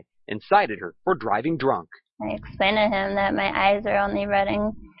anyway and cited her for driving drunk. I explained to him that my eyes are only red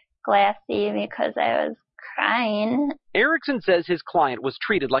and glassy because I was crying. Erickson says his client was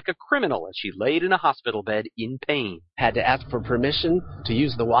treated like a criminal as she laid in a hospital bed in pain. Had to ask for permission to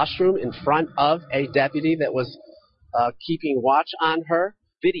use the washroom in front of a deputy that was keeping watch on her.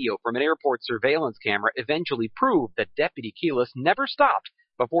 Video from an airport surveillance camera eventually proved that Deputy Keyless never stopped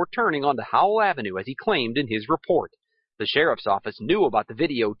before turning onto Howell Avenue as he claimed in his report. The sheriff's office knew about the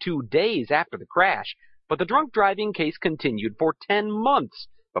video 2 days after the crash, but the drunk driving case continued for 10 months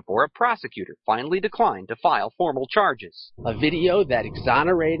before a prosecutor finally declined to file formal charges. A video that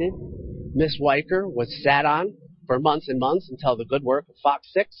exonerated Miss Weicker was sat on for months and months until the good work of Fox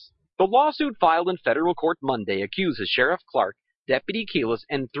 6. The lawsuit filed in federal court Monday accuses Sheriff Clark, Deputy Keyless,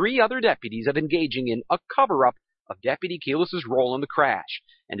 and 3 other deputies of engaging in a cover-up of Deputy Keyless's role in the crash,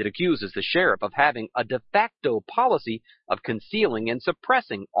 and it accuses the sheriff of having a de facto policy of concealing and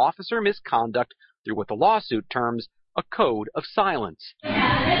suppressing officer misconduct through what the lawsuit terms a code of silence.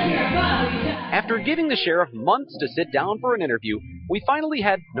 After giving the sheriff months to sit down for an interview, we finally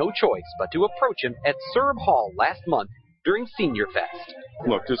had no choice but to approach him at Serb Hall last month during Senior Fest.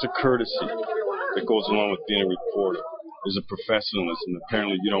 Look, there's a courtesy that goes along with being a reporter. There's a professionalism.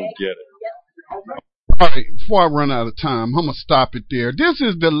 Apparently you don't get it. All right, before I run out of time, I'm going to stop it there. This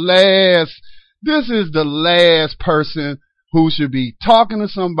is the last person who should be talking to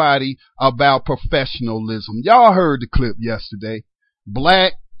somebody about professionalism. Y'all heard the clip yesterday.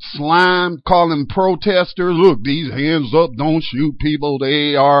 Black slime calling protesters, look, these hands up, don't shoot people.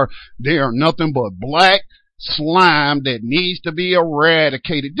 They are nothing but black slime that needs to be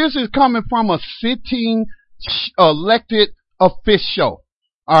eradicated. This is coming from a sitting elected official.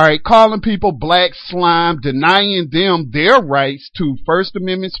 All right, calling people black slime, denying them their rights to First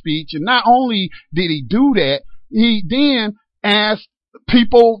Amendment speech. And not only did he do that, he then asked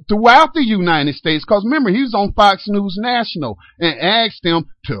people throughout the United States, because remember, he was on Fox News National, and asked them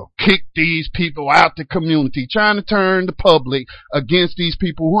to kick these people out the community, trying to turn the public against these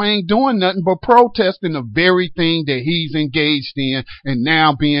people who ain't doing nothing but protesting the very thing that he's engaged in and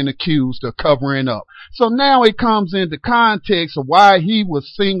now being accused of covering up. So now it comes into context of why he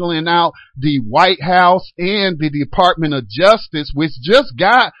was singling out the White House and the Department of Justice, which just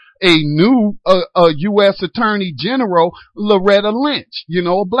got a new U.S. Attorney General, Loretta Lynch,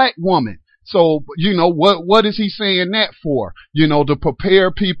 a black woman. So, what is he saying that for? To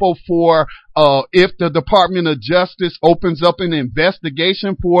prepare people for, if the Department of Justice opens up an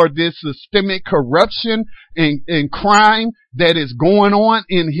investigation for this systemic corruption and crime that is going on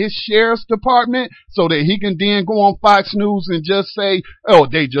in his sheriff's department, so that he can then go on Fox News and just say, oh,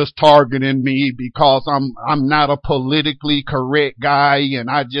 they just targeting me because I'm not a politically correct guy and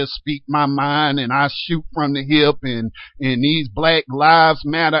I just speak my mind and I shoot from the hip, and these Black Lives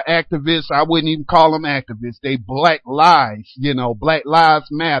Matter activists, I wouldn't even call them activists. They Black Lives, Black Lives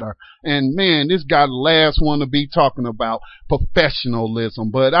Matter. And man, this guy the last one to be talking about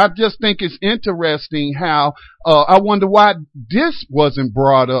professionalism. But I just think it's interesting how, I wonder why this wasn't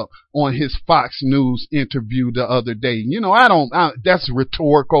brought up on his Fox News interview the other day. That's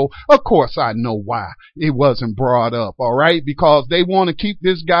rhetorical. Of course I know why it wasn't brought up, all right? Because they want to keep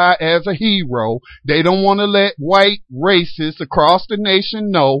this guy as a hero. They don't want to let white racists across the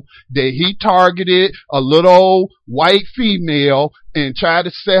nation know that he targeted a little old white female and tried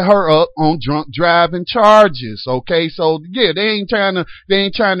to set her up on drunk driving charges. Okay, so yeah, they ain't trying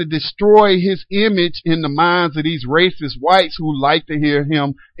to destroy his image in the minds of these racist whites who like to hear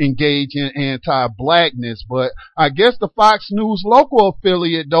him engage in anti-blackness. But I guess the Fox News local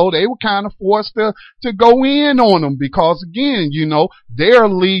affiliate, though, they were kind of forced to go in on him because, again, their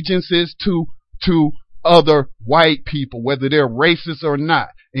allegiance is to other white people, whether they're racist or not.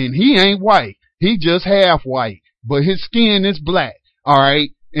 And he ain't white. He just half white, but his skin is black. All right.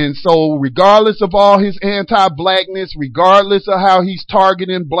 And so regardless of all his anti-blackness, regardless of how he's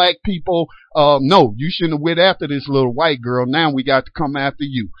targeting black people, no, you shouldn't have went after this little white girl. Now we got to come after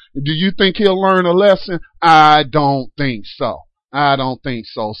you. Do you think he'll learn a lesson? I don't think so.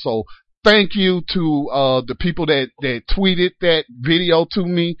 So thank you to the people that tweeted that video to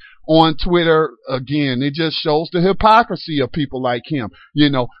me on Twitter. Again, it just shows the hypocrisy of people like him.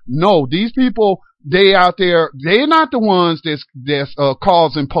 No, these people, they out there, they're not the ones that's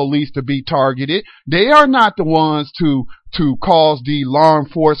causing police to be targeted. They are not the ones to cause the law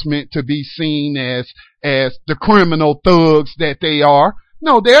enforcement to be seen as the criminal thugs that they are.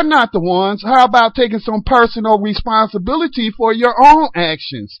 No, they're not the ones. How about taking some personal responsibility for your own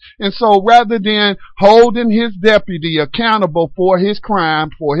actions? And so rather than holding his deputy accountable for his crime,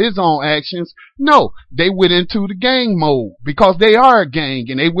 for his own actions, no, they went into the gang mode because they are a gang,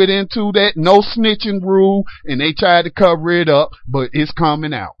 and they went into that no snitching rule and they tried to cover it up, but it's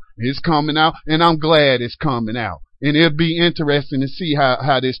coming out. It's coming out, and I'm glad it's coming out. and it'll be interesting to see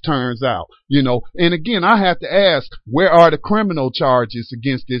how this turns out, you know. And again, I have to ask, where are the criminal charges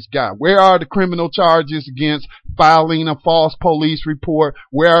against this guy? Where are the criminal charges against filing a false police report?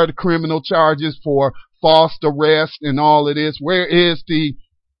 Where are the criminal charges for false arrest and all of this? Where is the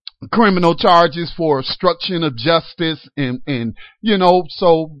criminal charges for obstruction of justice? And you know,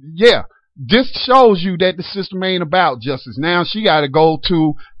 so yeah, this shows you that the system ain't about justice. Now she got to go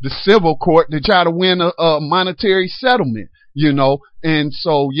to the civil court to try to win a monetary settlement, you know. And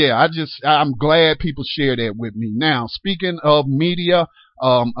so yeah, I'm glad people share that with me. Now, speaking of media,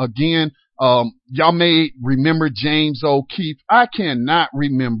 again, y'all may remember James O'Keefe. I cannot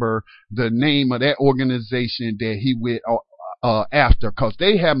remember the name of that organization that he went after, cause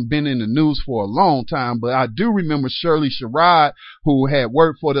they haven't been in the news for a long time, but I do remember Shirley Sherrod, who had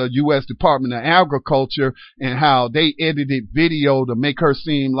worked for the U.S. Department of Agriculture, and how they edited video to make her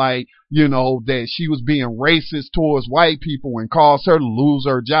seem like, you know, that she was being racist towards white people and caused her to lose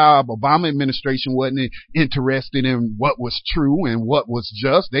her job. Obama administration wasn't interested in what was true and what was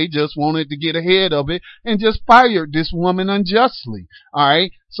just. They just wanted to get ahead of it and just fired this woman unjustly. All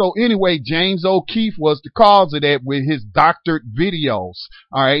right. So anyway, James O'Keefe was the cause of that with his doctored videos.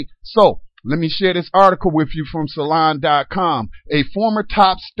 All right. So let me share this article with you from Salon.com. A former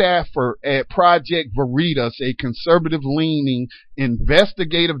top staffer at Project Veritas, a conservative-leaning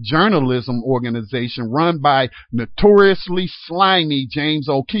investigative journalism organization run by notoriously slimy James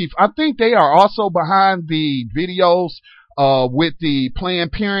O'Keefe. I think they are also behind the videos with the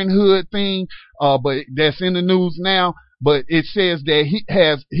Planned Parenthood thing, but that's in the news now. But it says that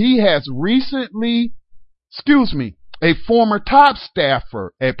he has recently, a former top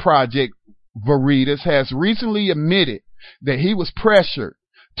staffer at Project Veritas has recently admitted that he was pressured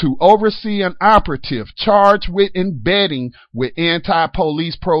to oversee an operative charged with embedding with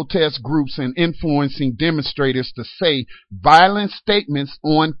anti-police protest groups and influencing demonstrators to say violent statements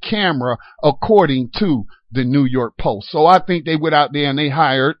on camera, according to the New York Post. So I think they went out there and they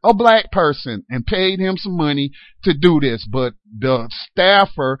hired a black person and paid him some money to do this, but the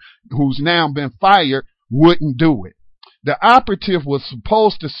staffer, who's now been fired, wouldn't do it. The operative was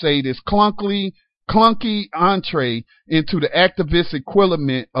supposed to say this clunky entree into the activist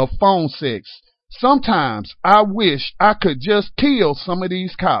equivalent of phone sex. Sometimes I wish I could just kill some of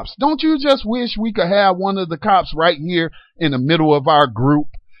these cops. Don't you just wish we could have one of the cops right here in the middle of our group?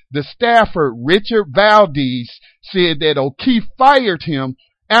 The staffer, Richard Valdez, said that O'Keefe fired him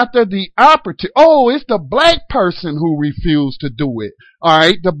after the operative. Oh, it's the black person who refused to do it. All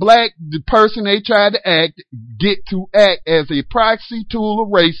right, the person they tried to get to act as a proxy tool of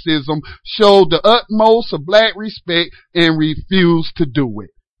racism, showed the utmost of black respect and refused to do it.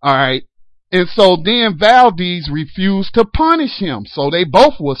 All right, and so then Valdez refused to punish him, so they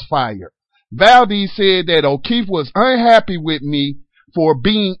both was fired. Valdez said that O'Keefe was unhappy with me for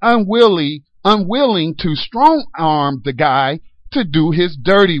being unwilling to strong-arm the guy to do his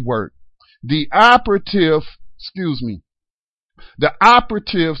dirty work. The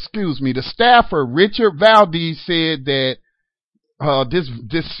staffer, Richard Valdez, said that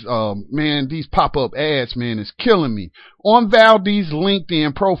these pop-up ads, man, is killing me. On Valdez's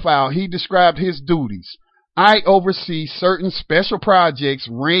LinkedIn profile, he described his duties. I oversee certain special projects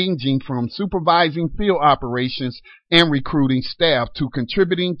ranging from supervising field operations and recruiting staff to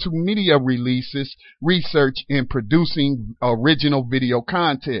contributing to media releases, research, and producing original video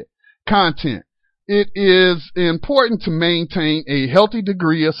content. It is important to maintain a healthy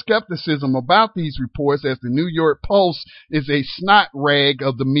degree of skepticism about these reports, as the New York Post is a snot rag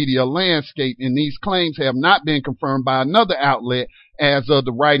of the media landscape, and these claims have not been confirmed by another outlet as of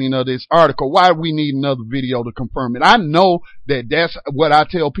the writing of this article. Why do we need another video to confirm it? I know that that's what I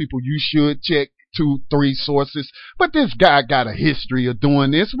tell people. You should check 2-3 sources, but this guy got a history of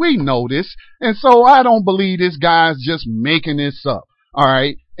doing this. We know this, and so I don't believe this guy's just making this up. All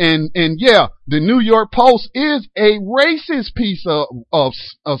right. And yeah, the New York Post is a racist piece of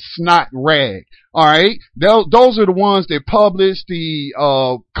snot rag. All right. Those are the ones that published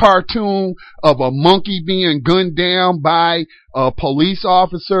the, cartoon of a monkey being gunned down by, police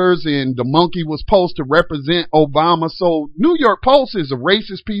officers, and the monkey was supposed to represent Obama. So New York Post is a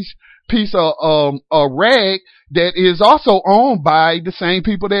racist piece of, rag that is also owned by the same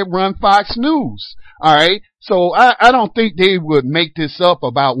people that run Fox News. All right. So I don't think they would make this up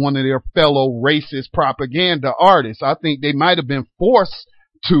about one of their fellow racist propaganda artists. I think they might have been forced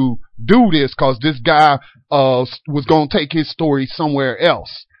to do this because this guy was going to take his story somewhere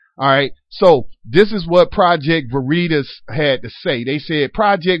else. All right. So this is what Project Veritas had to say. They said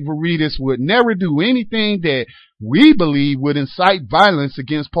Project Veritas would never do anything that we believe would incite violence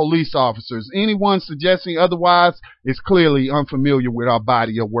against police officers. Anyone suggesting otherwise is clearly unfamiliar with our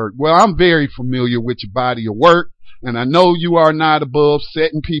body of work. Well, I'm very familiar with your body of work, and I know you are not above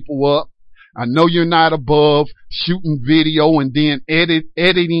setting people up. I know you're not above shooting video and then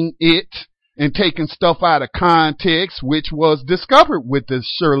editing it and taking stuff out of context, which was discovered with the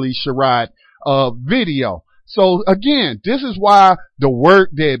Shirley Sherrod video. So again, this is why the work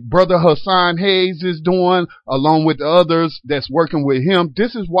that Brother Hassan Haze is doing, along with the others that's working with him,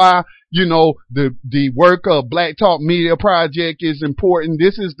 this is why, you know, the work of Black Talk Media Project is important.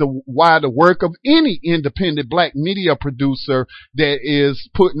 This is why the work of any independent black media producer that is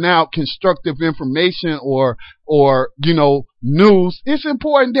putting out constructive information or, you know, news, it's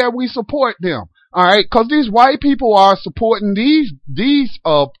important that we support them. All right, because these white people are supporting these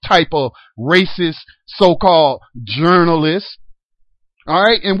type of racist so-called journalists. All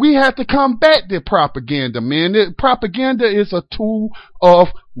right, and we have to combat the propaganda, man. The propaganda is a tool of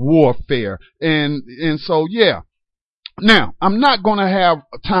warfare, and so yeah. Now, I'm not going to have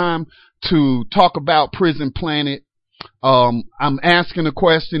time to talk about Prison Planet. I'm asking a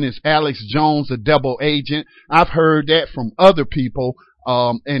question: is Alex Jones a double agent? I've heard that from other people.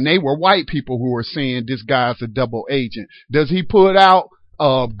 And they were white people who were saying this guy's a double agent. Does he put out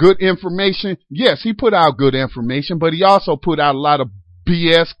good information? Yes, he put out good information, but he also put out a lot of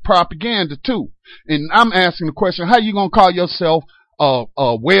BS propaganda too. And I'm asking the question, how you gonna call yourself a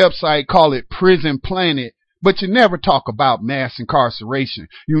website, call it Prison Planet, but you never talk about mass incarceration?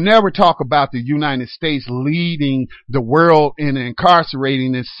 You never talk about the United States leading the world in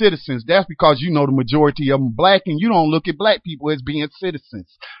incarcerating its citizens. That's because you know the majority of them black, and you don't look at black people as being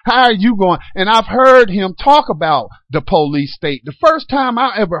citizens. How are you going? And I've heard him talk about the police state. The first time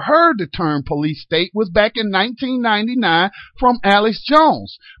I ever heard the term police state was back in 1999 from Alex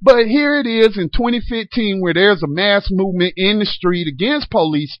Jones. But here it is in 2015, where there's a mass movement in the street against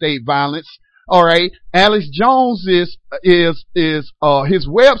police state violence. All right, Alex Jones is his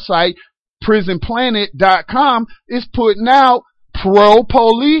website, prisonplanet.com, is putting out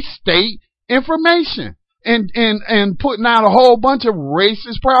pro-police state information and putting out a whole bunch of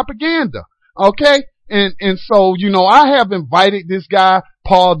racist propaganda. Okay? And so, you know, I have invited this guy,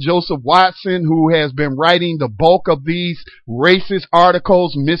 Paul Joseph Watson, who has been writing the bulk of these racist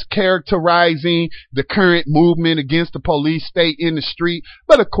articles mischaracterizing the current movement against the police state in the street.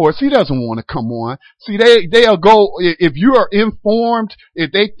 But of course, he doesn't want to come on. See, they'll go, if you are informed,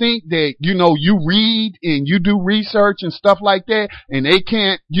 if they think that, you know, you read and you do research and stuff like that, and they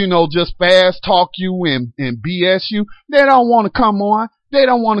can't, you know, just fast talk you and BS you, they don't want to come on. They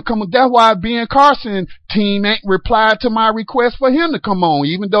don't want to come on. That's why Ben Carson team ain't replied to my request for him to come on.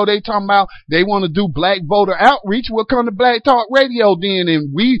 Even though they talking about they want to do black voter outreach, we'll come to Black Talk Radio then.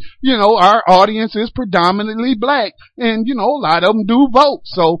 And we, you know, our audience is predominantly black. And, you know, a lot of them do vote.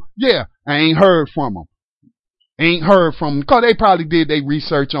 So, yeah, I ain't heard from them. Ain't heard from them. Because they probably did their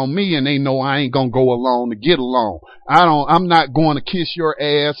research on me and they know I ain't going to go along to get along. I'm not going to kiss your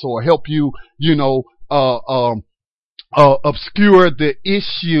ass or help you, you know, obscure the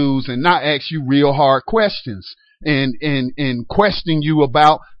issues and not ask you real hard questions and question you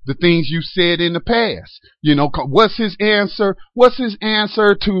about the things you said in the past. You know, what's his answer? What's his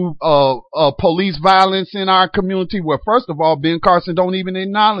answer to police violence in our community? Well, first of all, Ben Carson don't even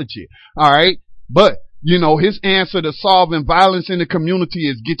acknowledge it. All right, but you know, his answer to solving violence in the community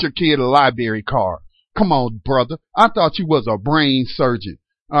is get your kid a library card. Come on, brother. I thought you was a brain surgeon.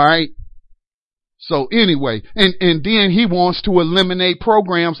 All right. So anyway, and then he wants to eliminate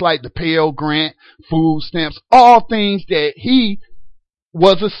programs like the Pell Grant, food stamps, all things that he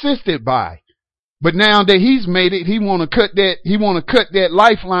was assisted by. But now that he's made it, he want to cut that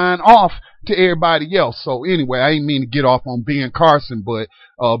lifeline off to everybody else. So anyway, I didn't mean to get off on Ben Carson, but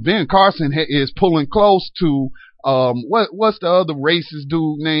Ben Carson is pulling close to what's the other racist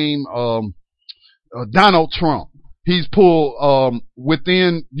dude named Donald Trump. He's pulled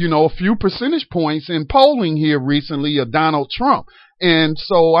within, you know, a few percentage points in polling here recently of Donald Trump. And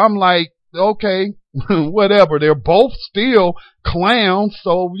so I'm like, okay, whatever. They're both still clowns.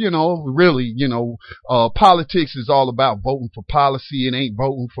 So, you know, really, you know, politics is all about voting for policy. It ain't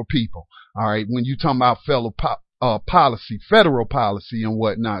voting for people. All right. When you talking about federal policy and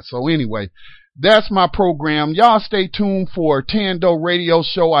whatnot. So anyway, that's my program. Y'all stay tuned for Tando Radio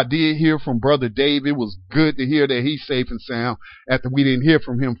Show. I did hear from Brother Dave. It was good to hear that he's safe and sound after we didn't hear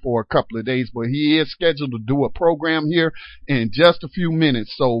from him for a couple of days, but he is scheduled to do a program here in just a few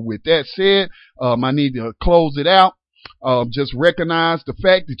minutes. So with that said, I need to close it out. Just recognize the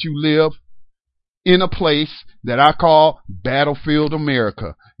fact that you live in a place that I call Battlefield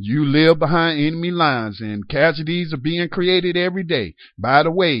America. You live behind enemy lines and casualties are being created every day. By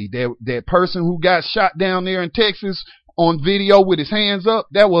the way, that person who got shot down there in Texas on video with his hands up,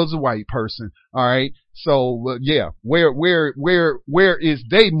 that was a white person. All right. So yeah, where is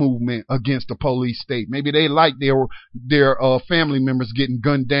their movement against the police state? Maybe they like their family members getting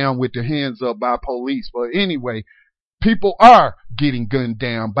gunned down with their hands up by police. But anyway, people are getting gunned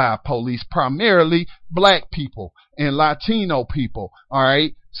down by police, primarily black people and Latino people. All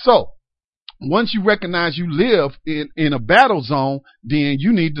right. So once you recognize you live in a battle zone, then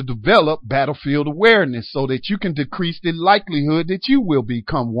you need to develop battlefield awareness so that you can decrease the likelihood that you will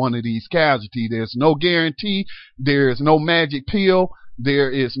become one of these casualties. There's no guarantee. There is no magic pill. There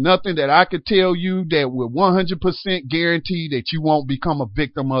is nothing that I could tell you that will 100% guarantee that you won't become a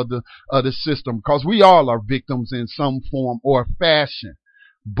victim of the system, because we all are victims in some form or fashion.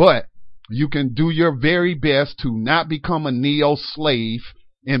 But you can do your very best to not become a neo-slave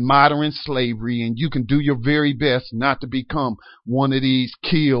in modern slavery, and you can do your very best not to become one of these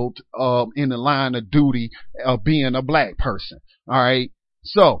killed in the line of duty of being a black person. All right.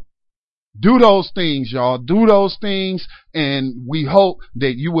 So do those things, y'all. Do those things, and we hope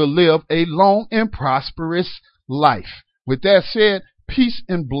that you will live a long and prosperous life. With that said, peace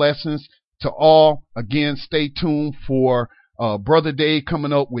and blessings to all. Again, stay tuned for Brother Dave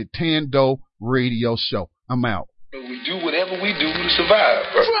coming up with Tando Radio Show. I'm out. We do whatever we do to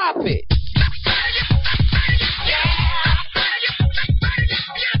survive, bro. Drop it.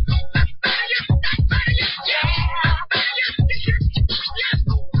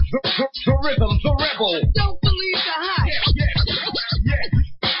 The rhythm, the rebel. Don't believe the hype. Yeah.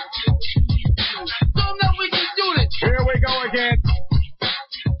 Don't know we can do this. Here we go again.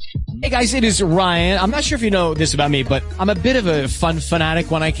 Hey guys, it is Ryan. I'm not sure if you know this about me, but I'm a bit of a fun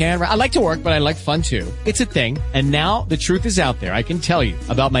fanatic when I can. I like to work, but I like fun too. It's a thing. And now the truth is out there. I can tell you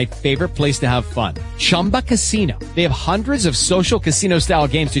about my favorite place to have fun. Chumba Casino. They have hundreds of social casino style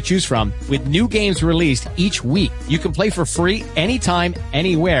games to choose from with new games released each week. You can play for free anytime,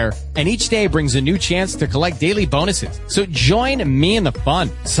 anywhere. And each day brings a new chance to collect daily bonuses. So join me in the fun.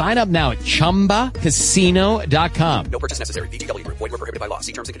 Sign up now at ChumbaCasino.com. No purchase necessary. VGW Group. Void where prohibited by law.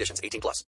 See terms and conditions. 18+.